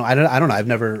don't know. I've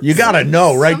never. You got to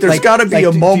know, right? There's got to be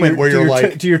a moment where you're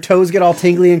like. Do your toes get all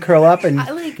tingly and curl up, and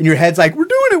your head's like, we're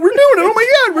doing it. Oh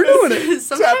my God, we're doing it.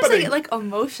 Sometimes I get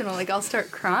emotional. Like, I'll start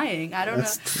crying. I don't know.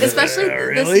 Especially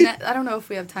really? I don't know if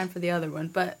we have time for the other one,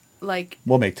 but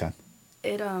we'll make time.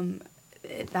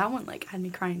 That one had me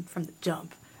crying from the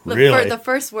jump. Really? The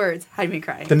first words had me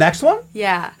crying. The next one?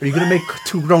 Yeah. Are you going to make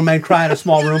 2 grown men cry in a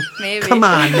small room? Maybe. Come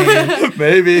on, man.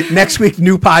 Maybe. Next week,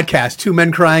 new podcast, 2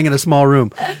 men crying in a small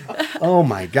room. Oh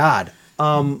my God.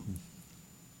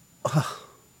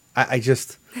 I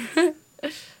just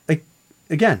like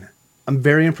again. I'm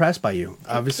very impressed by you.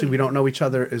 Obviously, we don't know each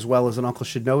other as well as an uncle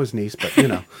should know his niece, but you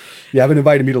know, you haven't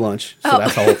invited me to lunch, so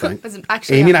that's the whole thing.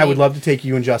 Actually Amy and I me. would love to take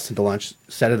you and Justin to lunch.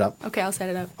 Set it up. Okay, I'll set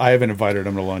it up. I haven't invited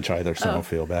him to lunch either, so don't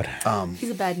feel bad. He's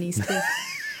a bad niece too.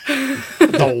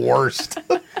 The worst.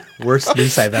 Worst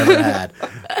niece I've ever had.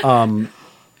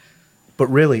 But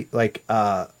really, like,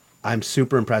 I'm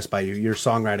super impressed by you. Your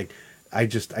songwriting.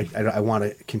 I want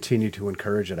to continue to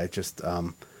encourage it.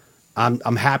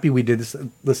 I'm happy we did this.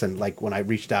 Listen, like when I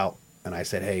reached out and I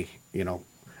said, hey, you know,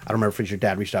 I don't remember if your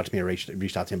dad reached out to me or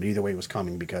reached out to him, but either way it was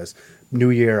coming because New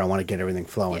Year, I want to get everything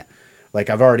flowing. Yeah. Like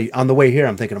I've already, on the way here,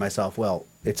 I'm thinking to myself, well,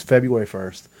 it's February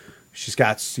 1st. She's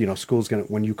got, you know, school's going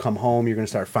to, when you come home, you're going to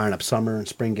start firing up summer and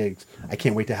spring gigs. I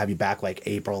can't wait to have you back like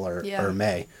April or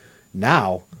May.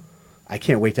 Now, I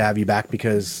can't wait to have you back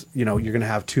because, you know, you're going to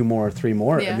have 2 more, 3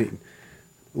 more. Yeah. I mean,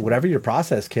 whatever your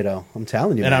process, kiddo, I'm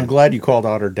telling you. And man. I'm glad you called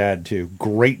out her dad too.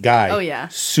 Great guy. Oh, yeah.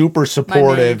 Super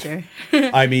supportive. manager.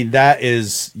 I mean, that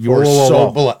is you're Whoa, whoa,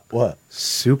 so whoa. what?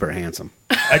 Super handsome.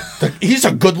 He's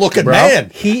a good looking Bro, man.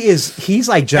 he's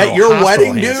like General At your Hospital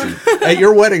wedding, handsome. dude. At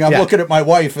your wedding, I'm Yeah. looking at my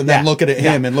wife and then Yeah. looking at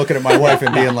him and looking at my wife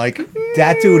and being like,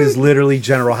 That dude is literally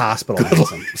General Hospital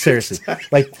handsome. Seriously.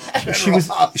 Like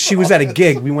she was at a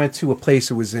gig. We went to a place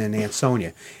that was in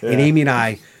Ansonia. And Amy and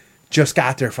I just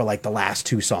got there for like the last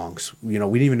 2 songs. You know,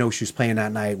 we didn't even know she was playing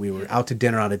that night. We were out to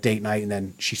dinner on a date night and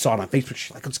then she saw it on Facebook.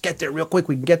 She's like, let's get there real quick.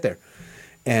 We can get there.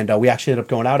 And we actually ended up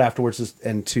going out afterwards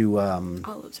and to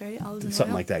Olives, right? Olives and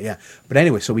something oil. like that, yeah. But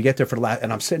anyway, so we get there for the last,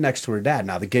 and I'm sitting next to her dad.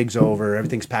 Now the gig's over,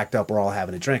 everything's packed up, we're all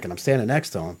having a drink, and I'm standing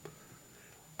next to him.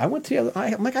 I went to the other,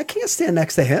 I'm like, I can't stand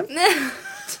next to him.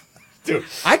 dude.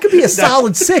 I could be a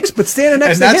solid 6, but standing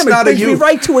next And to that's him, not it a brings me you.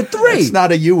 right to a 3. It's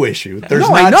not a you issue. There's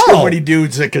No, I not too know. many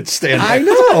dudes that could stand I that.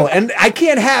 know, and I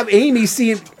can't have Amy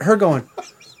seeing her going, what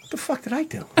the fuck did I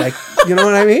do? Like, you know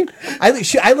what I mean?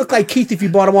 I look like Keith if you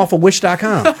bought him off of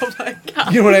Wish.com. Oh my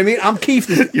God. You know what I mean? I'm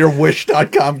Keith. Your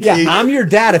Wish.com key. Yeah, I'm your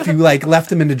dad if you like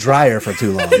left him in the dryer for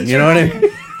too long. You know what I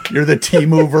mean? You're the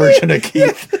Temu version of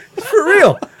Keith. For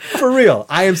real. For real.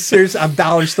 I am serious. I'm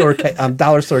dollar store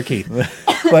Keith.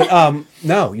 But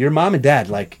no, your mom and dad,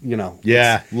 like, you know.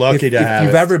 Yeah, lucky to have If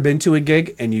you've it. ever been to a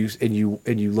gig and you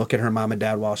look at her mom and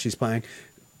dad while she's playing,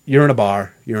 you're in a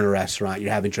bar, you're in a restaurant,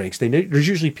 you're having drinks. There's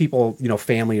usually people, you know,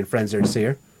 family and friends there to see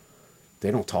her. They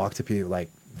don't talk to people like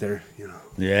they're, you know,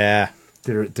 Yeah.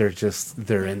 they're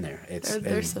in there.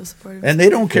 They're so supportive. And they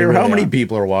don't care really how many are.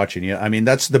 people are watching you. I mean,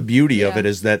 that's the beauty of Yeah. it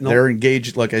is that No. they're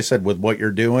engaged, like I said, with what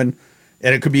you're doing.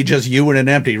 And it could be just you in an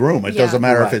empty room. It Yeah. doesn't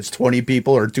matter if Right. it's 20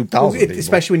 people or 2,000 people.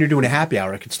 especially when you're doing a happy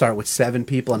hour, it could start with 7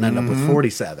 people and end up with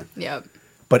 47. Yep.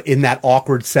 But in that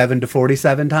awkward 7 to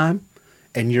 47 time,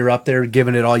 and you're up there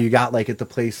giving it all you got, like at the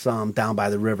place down by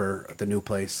the river, the new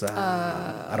place.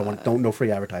 I don't know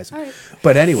free advertising. All right.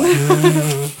 But anyway,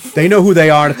 they know who they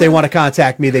are, and if they want to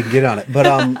contact me, they can get on it. But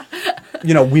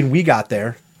you know, when we got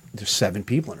there, there's 7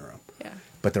 people in a room. Yeah.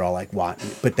 But they're all like, "What?"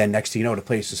 But then next thing you know, the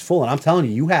place is full, and I'm telling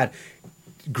you, you had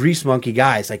grease monkey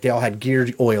guys, like they all had gear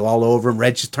oil all over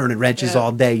them, turning wrenches Yeah.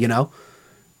 all day, you know.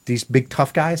 These big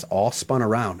tough guys all spun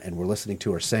around and were listening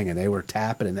to her sing, and they were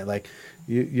tapping, and they're like,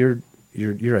 "You're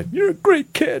a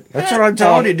great kid." That's what I'm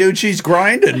telling you, dude. She's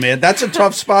grinding, man. That's a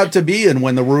tough spot to be in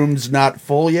when the room's not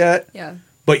full yet. Yeah.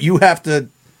 But you have to,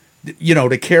 you know,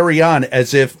 to carry on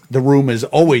as if the room is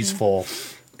always full.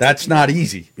 That's not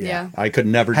easy. Yeah. I could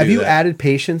never Have do you that. added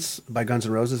 "Patience" by Guns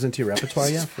N' Roses into your repertoire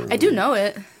yet? I do know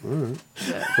it.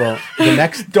 Well, the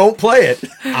next Don't play it.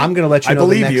 I'm going to let you I know the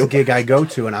believe next you. gig I go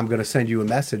to, and I'm going to send you a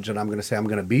message, and I'm going to say I'm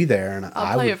going to be there, and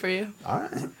I'll play it for you. All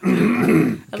right.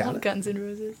 I Got love it. Guns N'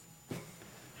 Roses.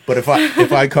 But if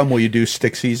I come, will you do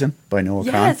Stick Season by Noah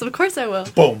Khan? Yes, of course I will.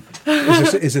 Boom.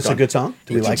 Is this a good song?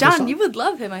 Do we like this John, song? you would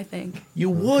love him, I think. You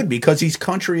would because he's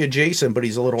country adjacent, but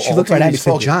he's a little. She looked right at me and he's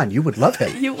said, folk. "John, you would love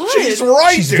him." You would. She's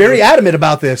right. She's dude. very adamant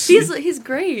about this. He's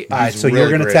great. All right, He's so you're really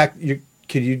going to great. text.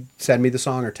 Could you send me the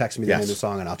song or text me the Yes. name of the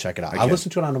song, and I'll check it out. I I'll can. listen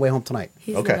to it on the way home tonight.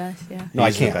 He's Okay. the best, yeah. No, I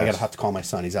He's the can't. I best. gotta have to call my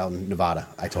son. He's out in Nevada.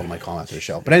 I told him I'd call him after the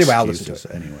show. But anyway, I'll listen to Jesus,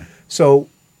 it. anyway. So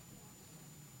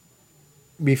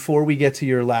before we get to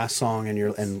your last song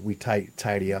and we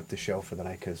tidy up the show for the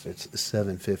night because it's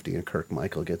 7:50 and Kirk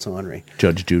Michael gets ornery.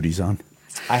 Judge Judy's on.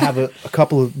 I have a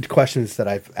couple of questions that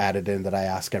I've added in that I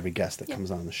ask every guest that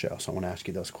comes on the show. So I want to ask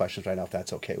you those questions right now, if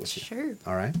that's okay with you. Sure.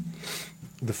 All right.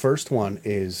 The first one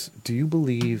is: do you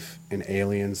believe in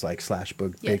aliens like /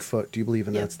 Bigfoot? Do you believe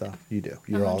in Yep. that stuff? You do.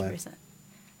 You're all in. 100%.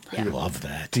 I Yeah. love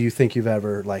that. Do you think you've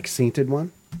ever like seen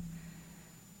one?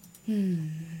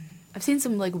 I've seen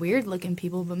some like weird looking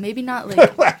people, but maybe not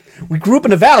like We grew up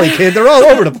in the valley, kid. They're all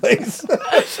over the place.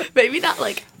 maybe not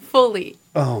like fully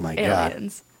Oh my god!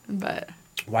 aliens. But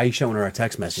Why are you showing her a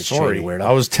text message? Sorry, shady weirdo?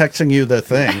 I was texting you the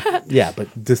thing. Yeah, but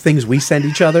the things we send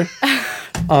each other.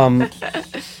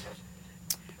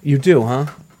 You do, huh?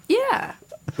 yeah,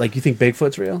 Like you think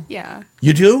Bigfoot's real? yeah.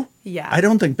 You do? Yeah. I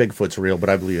don't think Bigfoot's real, but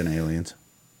I believe in aliens.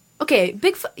 Okay,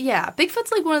 Bigfoot. Yeah,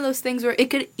 Bigfoot's like one of those things where it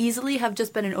could easily have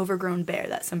just been an overgrown bear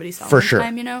that somebody saw For one sure.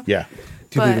 time. You know? Yeah.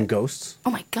 Do you believe in But- ghosts?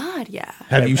 Oh my god, yeah.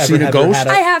 Have you Ever seen a had ghost?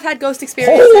 I have had ghost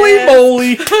experiences. Holy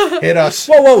moly! Hit us.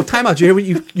 Whoa! Time out. Did you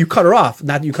hear what you cut her off?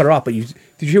 Not you cut her off, but did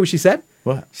you hear what she said?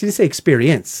 What? She didn't say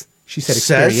experience. She said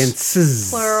Says?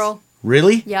 experiences. Plural.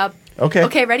 Really? Yep. Okay.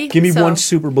 Okay, ready? Give me So, one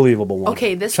super believable one.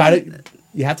 Okay, this Try one- to.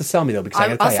 You have to sell me though, because I I'll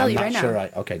gotta tell sell you, you I'm not right now.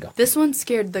 sure. Okay, go. This one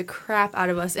scared the crap out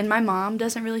of us, and my mom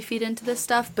doesn't really feed into this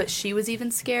stuff, but she was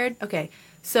even scared. Okay,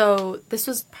 so this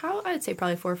was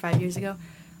probably 4 or 5 years ago.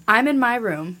 I'm in my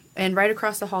room, and right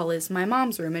across the hall is my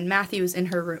mom's room, and Matthew's in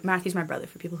her room. Matthew's my brother,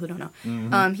 for people who don't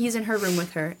know. He's in her room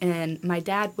with her, and my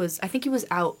dad I think he was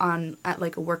out at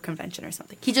like a work convention or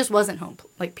something. He just wasn't home,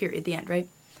 like period, the end, right?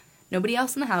 Nobody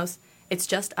else in the house. It's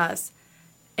just us,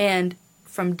 and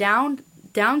from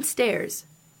downstairs,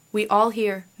 we all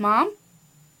hear "Mom,"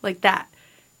 like that.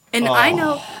 And I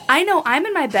know I'm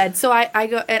in my bed, so I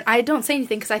go and I don't say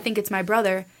anything because I think it's my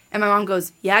brother. And my mom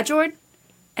goes, "Yeah, Jord,"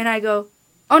 and I go,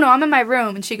 "Oh no, I'm in my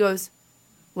room." And she goes,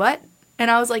 "What?" And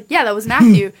I was like, "Yeah, that was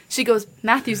Matthew." She goes,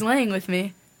 "Matthew's laying with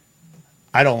me."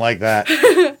 I don't like that.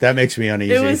 That makes me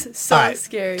uneasy. It was so All right,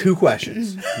 scary. 2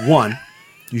 questions. One,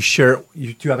 you sure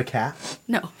do you have a cat?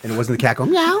 No, And it wasn't the cat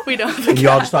going meow? we don't. Have And a you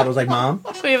all cat. just thought it was like mom?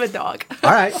 We have a dog.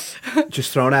 All right.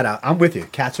 Just throwing that out. I'm with you.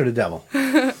 Cats are the devil.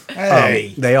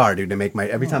 Hey. They are, dude. They make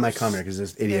every time I come here, because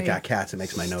this idiot Yeah. got cats, it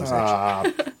makes my nose itch. Stop.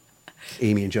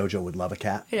 Amy and JoJo would love a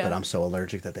cat, Yeah. but I'm so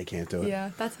allergic that they can't do it.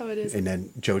 Yeah, that's how it is. And then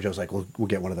JoJo's like, we'll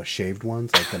get one of those shaved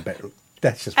ones. Like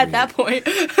that's just At weird. that point,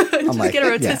 I'm just like, get a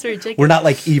yeah. rotisserie chicken. We're not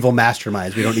like evil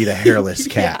masterminds. We don't need a hairless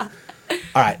cat.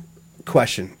 All right.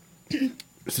 Question.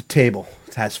 It's a table.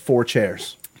 It has 4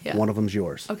 chairs. Yeah. One of them's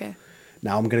yours. Okay.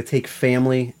 Now I'm going to take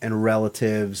family and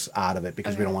relatives out of it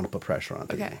because we Okay. don't want to put pressure on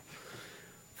people. Okay.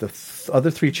 The other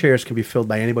 3 chairs can be filled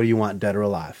by anybody you want, dead or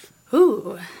alive.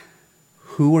 Ooh.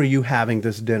 Who are you having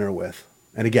this dinner with?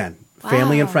 And again,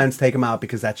 family and Wow. friends, take them out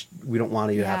because we don't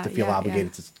want you to have to Yeah, feel yeah, obligated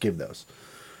yeah. to give those.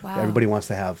 Wow. Everybody wants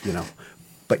to have,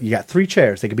 but you got 3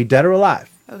 chairs. They could be dead or alive.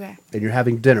 Okay. And you're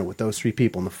having dinner with those 3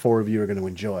 people, and the 4 of you are going to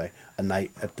enjoy a night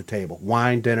at the table.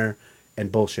 Wine, dinner,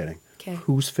 and bullshitting. Okay.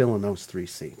 Who's filling those 3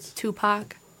 seats?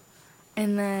 Tupac,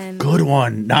 and then Good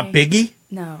one. Not Okay. Biggie?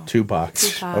 No. Tupac.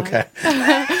 Tupac. Okay.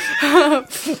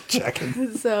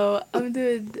 Checking. So I'm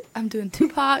doing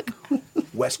Tupac.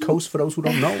 West Coast, for those who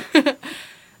don't know.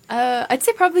 I'd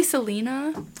say probably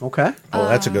Selena. Okay. Oh,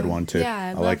 that's a good one too. Yeah,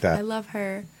 I like that. I love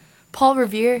her. Paul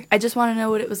Revere. I just want to know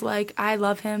what it was like. I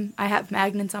love him. I have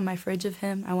magnets on my fridge of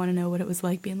him. I want to know what it was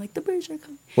like being like the birds are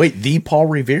coming. Wait, the Paul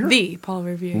Revere? The Paul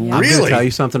Revere. Yeah. I'm going to Really? tell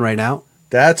you something right now.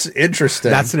 That's interesting.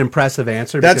 That's an impressive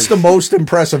answer. That's the because- most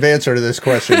impressive answer to this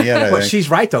question yet, I But think. she's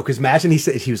right, though, because imagine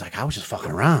he was like, I was just fucking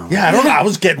around. Yeah, I don't know. I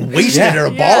was getting wasted Yeah. at a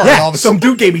bar. Yeah. And all of a Some sudden,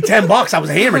 dude gave me $10. I was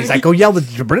hammered. He's like, go yell at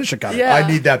the British got it. Yeah. I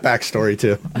need that backstory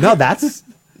too. No, that's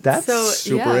So-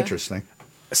 Super Yeah. interesting.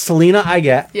 Selena. I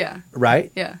get. Yeah. Right.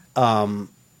 Yeah.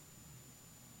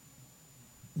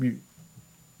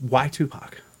 Why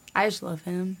Tupac? I just love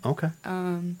him. Okay.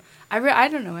 I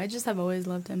don't know. I just have always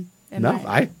loved him. And No,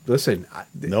 my- listen.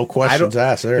 No questions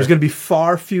asked there. There's going to be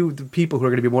far few people who are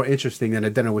going to be more interesting than a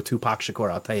dinner with Tupac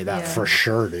Shakur. I'll tell you that Yeah. For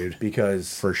sure, dude.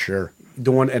 because For sure.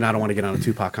 the one, and I don't want to get on a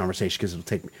Tupac conversation because it'll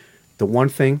take me. The one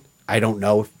thing I don't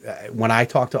know if when I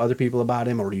talk to other people about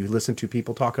him, or you listen to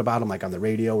people talk about him, like on the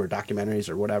radio or documentaries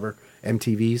or whatever,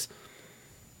 MTVs,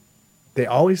 they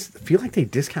always feel like they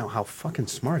discount how fucking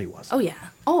smart he was. Oh yeah,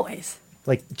 always.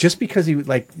 Like just because he Just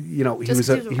he 'cause he was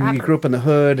a he rapper. grew up in the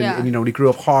hood Yeah. and he grew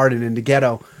up hard and in the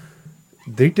ghetto,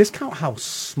 they discount how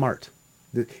smart.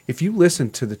 If you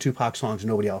listen to the Tupac songs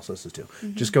nobody else listens to,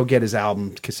 just go get his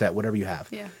album, cassette, whatever you have,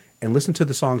 Yeah. and listen to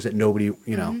the songs that nobody,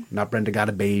 not Brenda Got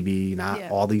a Baby, not Yeah.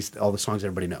 all the songs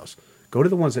everybody knows. Go to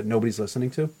the ones that nobody's listening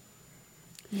to.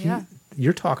 Yeah.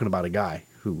 You're talking about a guy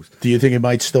who's Do you think he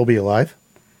might still be alive?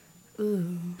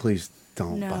 please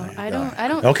don't. No, buy I it. don't. I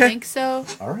don't Okay. think so.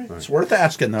 All right. It's worth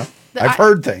asking, though. The- I've I-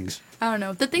 heard things. I don't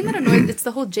know. The thing that annoys it's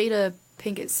the whole Jada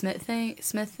Pinkett Smith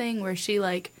thing where she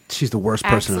like She's the worst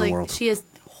acts person in like the world. she is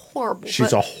horrible. She's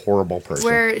but a horrible person.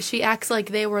 where she acts like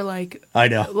they were like I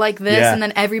know. like this, Yeah. and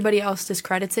then everybody else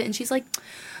discredits it, and she's like,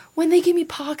 when they gave me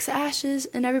Pac's ashes,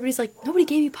 and everybody's like, nobody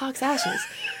gave you Pac's ashes.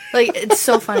 Like, it's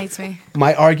so funny to me.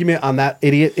 My argument on that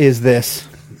idiot is this,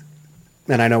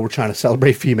 and I know we're trying to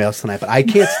celebrate females tonight, but I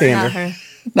can't stand Not her. her.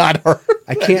 Not her.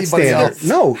 I can't Anybody stand else. her.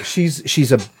 No,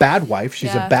 she's a bad wife.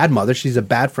 She's Yeah. a bad mother. She's a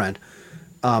bad friend.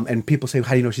 And people say,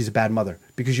 how do you know she's a bad mother?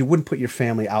 Because you wouldn't put your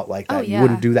family out like that. Oh, You yeah.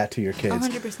 wouldn't do that to your kids.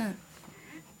 100%.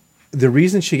 The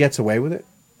reason she gets away with it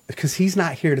is because he's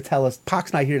not here to tell us.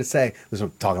 Pac's not here to say, listen,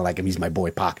 I'm talking like him. He's my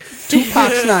boy, Pac.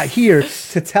 Tupac's not here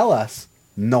to tell us,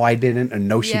 no, I didn't, and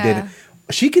no, she Yeah. didn't.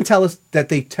 She can tell us that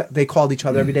they called each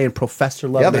other every day and professed their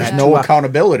love. Yeah, and they there's had no 2 hours.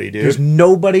 accountability, dude. There's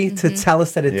nobody to tell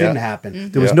us that it Yeah. didn't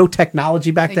happen. There was Yeah. no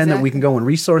technology back then that we can go and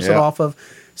resource it Yeah. off of.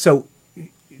 So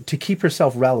to keep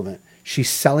herself relevant, she's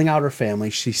selling out her family.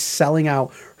 She's selling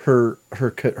out her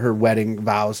wedding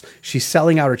vows. She's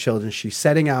selling out her children. She's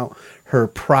setting out her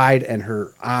pride and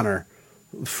her honor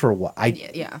for what?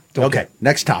 Yeah. Okay,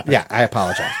 next topic. Yeah, I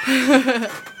apologize.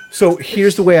 So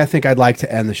here's the way I think I'd like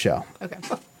to end the show. Okay.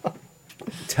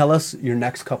 Tell us your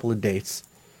next couple of dates.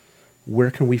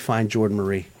 Where can we find Jordan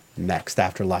Marie next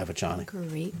after Live with Johnny?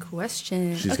 Great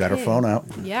question. She's got her Okay. phone out.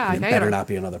 Yeah, I It got better her not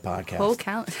be another podcast. whole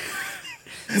count.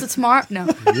 So tomorrow, no.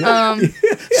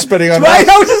 Spitting on Right,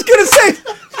 I was just gonna say.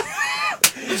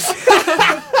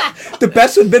 The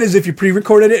best would have been is if you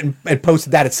pre-recorded it and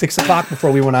posted that at 6 o'clock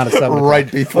before we went on at 7 o'clock.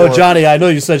 Right before. Oh, Johnny, I know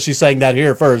you said she sang that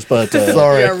here first, but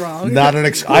Sorry, You're wrong. not an I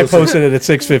exclusive. posted it at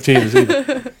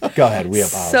 6:15. Go ahead, we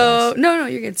apologize. So no,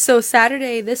 you're good. So this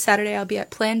Saturday, I'll be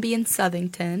at Plan B in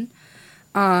Southington,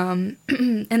 and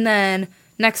then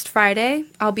next Friday,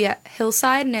 I'll be at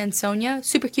Hillside in Ansonia.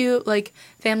 Super cute, like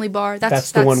family bar.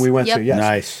 That's the one we went yep. to. Yes,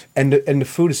 Nice. And the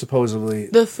food is supposedly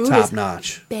The food top is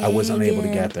notch. I was unable to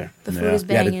banging. get there. The food Yeah. is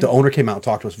Yeah, banging. the owner came out and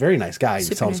talked to us. Very nice guy. He was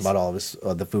Super telling us nice. about all of his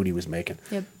the food he was making.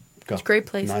 Yep. Go. It's a great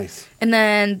place. Nice. And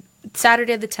then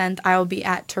Saturday the 10th, I will be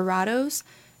at Torado's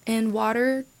in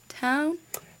Watertown.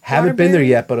 Haven't been there Waterbury?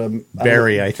 yet, but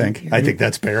Barry, I think. I think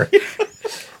that's Barry.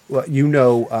 well, you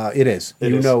know, it is. It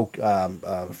you is. know, a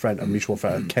mutual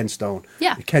friend, Ken Stone.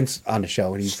 Yeah. Ken's on the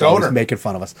show, and he's Stoner. always making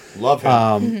fun of us. Love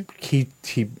him. He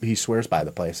swears by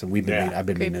the place, and we've been. Yeah. I've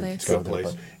been Great meaning place. to go Good there.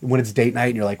 place. But when it's date night,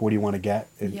 and you're like, "What do you want to get?"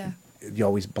 And Yeah. you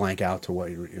always blank out to what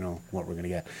what we're gonna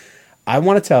get. I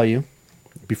want to tell you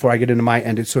before I get into my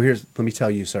ended. So let me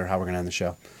tell you, sir, how we're gonna end the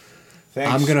show.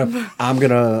 Thanks. I'm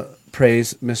gonna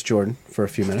praise Miss Jordan for a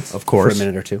few minutes, Of course. for a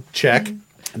minute or two. Check.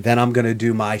 Then I'm gonna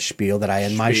do my spiel that I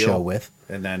end my Spiel. show with.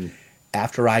 And then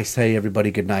After I say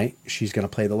everybody good night, she's going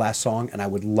to play the last song, and I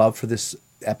would love for this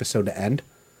episode to end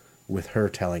with her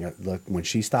telling her, look, when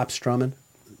she stops strumming,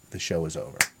 the show is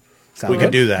over. Sound we good?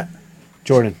 can do that.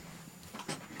 Jordan,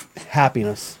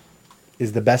 happiness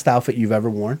is the best outfit you've ever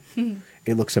worn.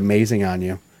 It looks amazing on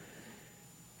you.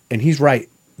 And he's right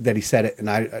that he said it, and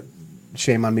I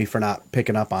shame on me for not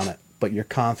picking up on it. But your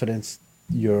confidence,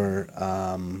 your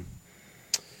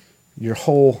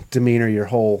whole demeanor, your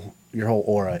whole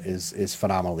aura is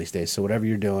phenomenal these days. So whatever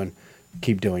you're doing,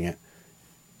 keep doing it.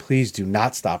 Please do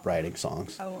not stop writing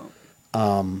songs. I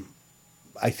won't.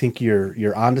 I think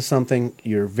you're onto something.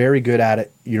 You're very good at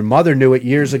it. Your mother knew it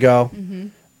years ago.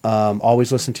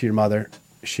 Always listen to your mother.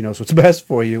 She knows what's best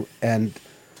for you, and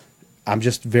I'm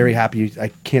just very happy. I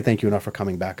can't thank you enough for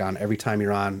coming back on. Every time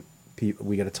you're on,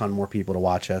 we get a ton more people to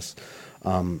watch us.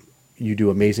 You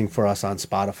do amazing for us on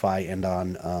Spotify and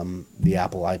on the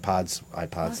Apple iPods,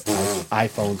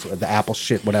 iPhones, or the Apple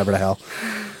shit, whatever the hell.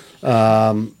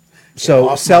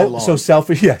 So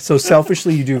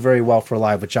selfishly, you do very well for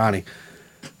Live with Johnny.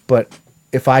 But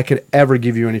if I could ever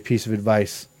give you any piece of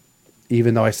advice,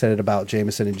 even though I said it about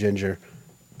Jameson and Ginger,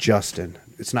 Justin,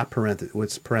 it's not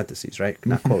it's parentheses, right?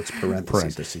 Not quotes,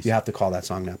 parentheses. You have to call that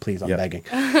song now, please. I'm Yep. begging.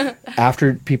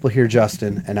 After people hear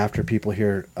Justin and after people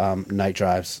hear Night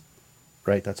Drives,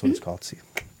 right? That's what it's called. See,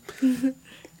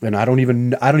 and I don't even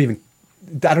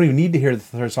need to hear the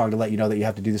third song to let you know that you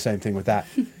have to do the same thing with that.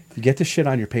 You get the shit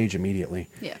on your page immediately.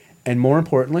 Yeah. And more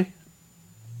importantly,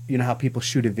 you know how people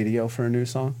shoot a video for a new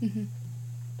song?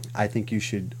 I think you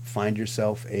should find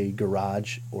yourself a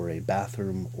garage or a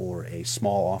bathroom or a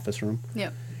small office room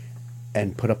Yep.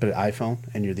 and put up an iPhone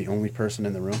and you're the only person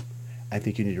in the room. I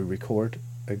think you need to record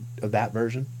that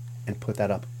version and put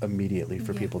that up immediately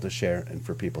for Yeah. people to share and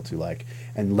for people to like.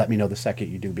 And let me know the second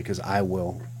you do, because I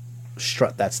will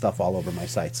strut that stuff all over my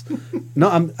sites. No,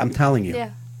 I'm telling you.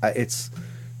 Yeah.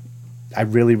 I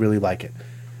really, really like it.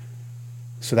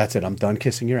 So that's it. I'm done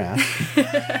kissing your ass.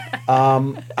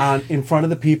 In front of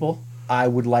the people, I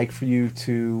would like for you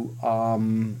to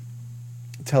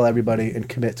tell everybody and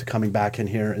commit to coming back in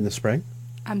here in the spring.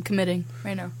 I'm committing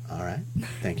right now. All right.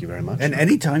 Thank you very much. And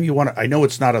anytime you want to, I know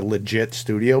it's not a legit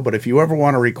studio, but if you ever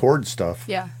want to record stuff,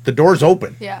 Yeah. the door's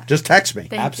open. Yeah. Just text me.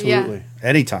 Thank you. Absolutely.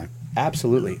 Anytime.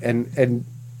 Absolutely.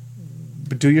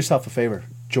 But do yourself a favor.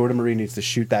 Jordan Marie needs to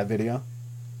shoot that video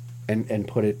and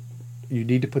put it. You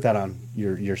need to put that on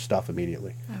your stuff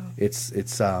immediately. Oh. It's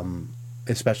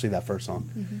especially that first song.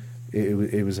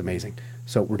 It was amazing.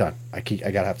 So we're done. I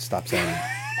gotta have to stop saying it.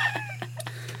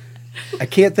 I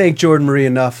can't thank Jordan Marie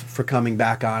enough for coming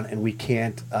back on, and we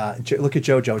can't look at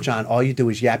JoJo John. All you do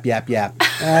is yap yap yap.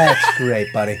 That's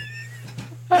great, buddy.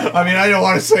 I mean, I don't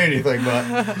want to say anything, but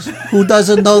Who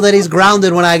doesn't know that he's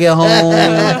grounded when I get home?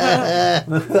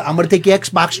 I'm going to take your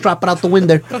Xbox, drop it out the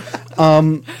window.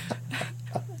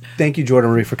 Thank you,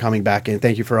 Jordan Marie, for coming back in.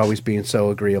 Thank you for always being so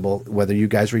agreeable. Whether you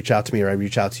guys reach out to me or I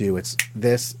reach out to you, it's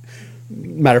this.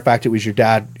 Matter of fact, it was your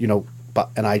dad,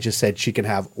 and I just said she can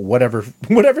have whatever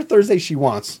Thursday she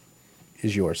wants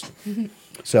is yours.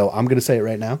 So I'm going to say it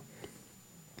right now.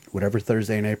 Whatever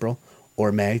Thursday in April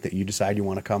or May that you decide you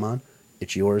want to come on,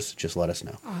 it's yours. Just let us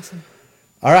know. Awesome.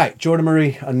 All right, Jordan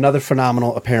Marie, another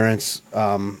phenomenal appearance.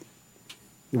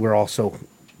 We're also,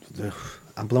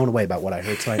 I'm blown away about what I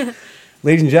heard tonight.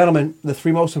 Ladies and gentlemen, the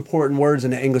 3 most important words in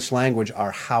the English language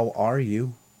are, how are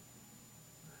you?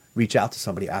 Reach out to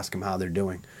somebody, ask them how they're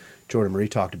doing. Jordan Marie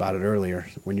talked about it earlier.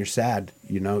 When you're sad,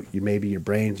 you maybe your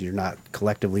brains, you're not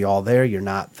collectively all there. You're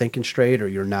not thinking straight, or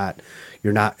you're not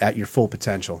at your full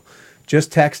potential.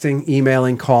 Just texting,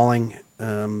 emailing, calling,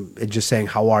 and just saying,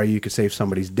 how are you? You could save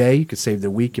somebody's day. You could save their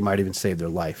week. You might even save their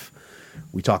life.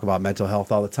 We talk about mental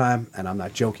health all the time, and I'm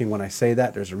not joking when I say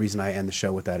that. There's a reason I end the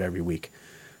show with that every week.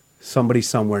 Somebody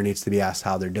somewhere needs to be asked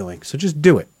how they're doing. So just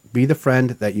do it. Be the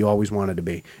friend that you always wanted to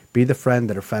be. Be the friend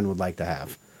that a friend would like to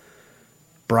have.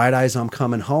 Bright Eyes, I'm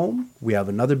Coming Home. We have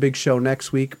another big show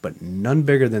next week, but none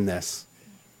bigger than this.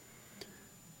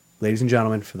 Ladies and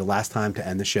gentlemen, for the last time to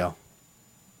end the show,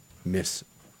 Miss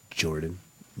Jordan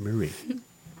Marie.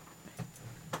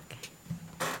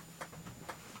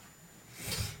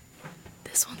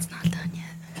 This one's not done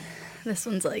yet. This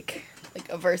one's like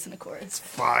a verse and a chorus.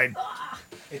 fine.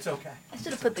 It's okay. I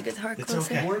should have put the guitar It's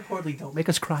closer. okay. More importantly, don't make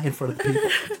us cry in front of the people.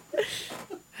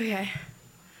 Okay.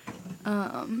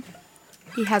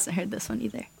 He hasn't heard this one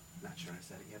either. Not sure I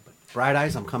said it yet, but Bright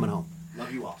Eyes, I'm Coming Home.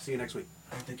 Love you all. See you next week.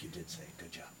 I don't think you did say it.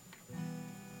 Good job.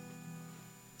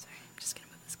 Sorry, I'm just gonna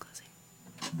move this closer.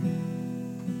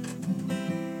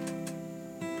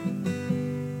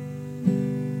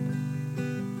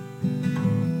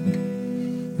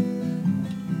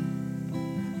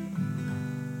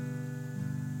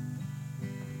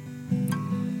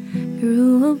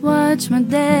 Grew up, watch my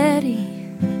daddy,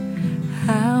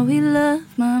 how he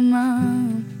loved my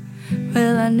mom.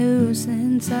 Well, I knew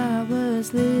since I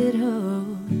was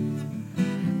little,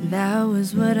 that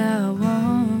was what I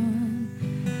want.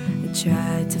 I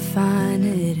tried to find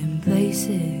it in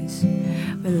places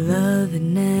where love had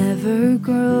never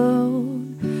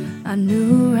grown. I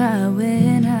knew right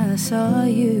when I saw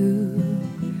you,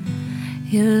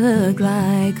 you looked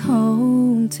like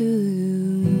home to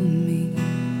me.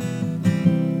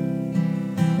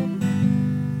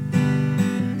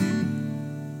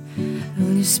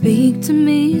 You speak to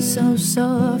me so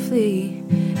softly,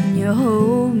 and you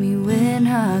hold me when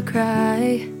I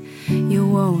cry. You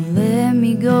won't let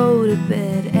me go to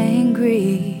bed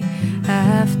angry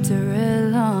after a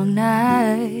long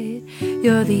night.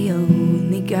 You're the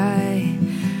only guy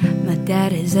my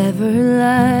dad has ever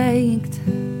liked,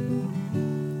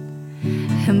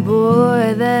 and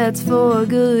boy, that's for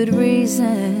good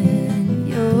reason.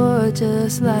 You're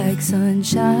just like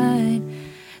sunshine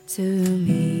to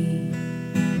me.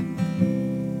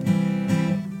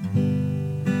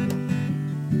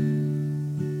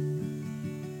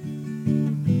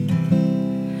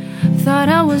 Thought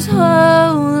I was whole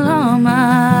on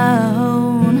my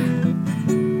own,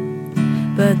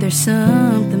 but there's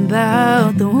something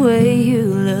about the way you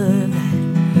love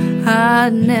that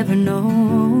I'd never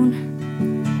known.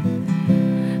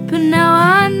 But now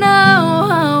I know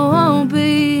I won't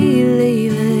be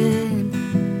leaving.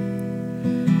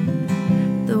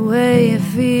 The way it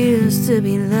feels to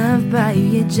be loved by you,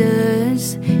 you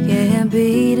just can't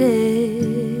beat it.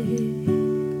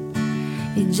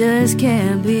 You just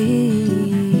can't beat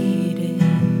it.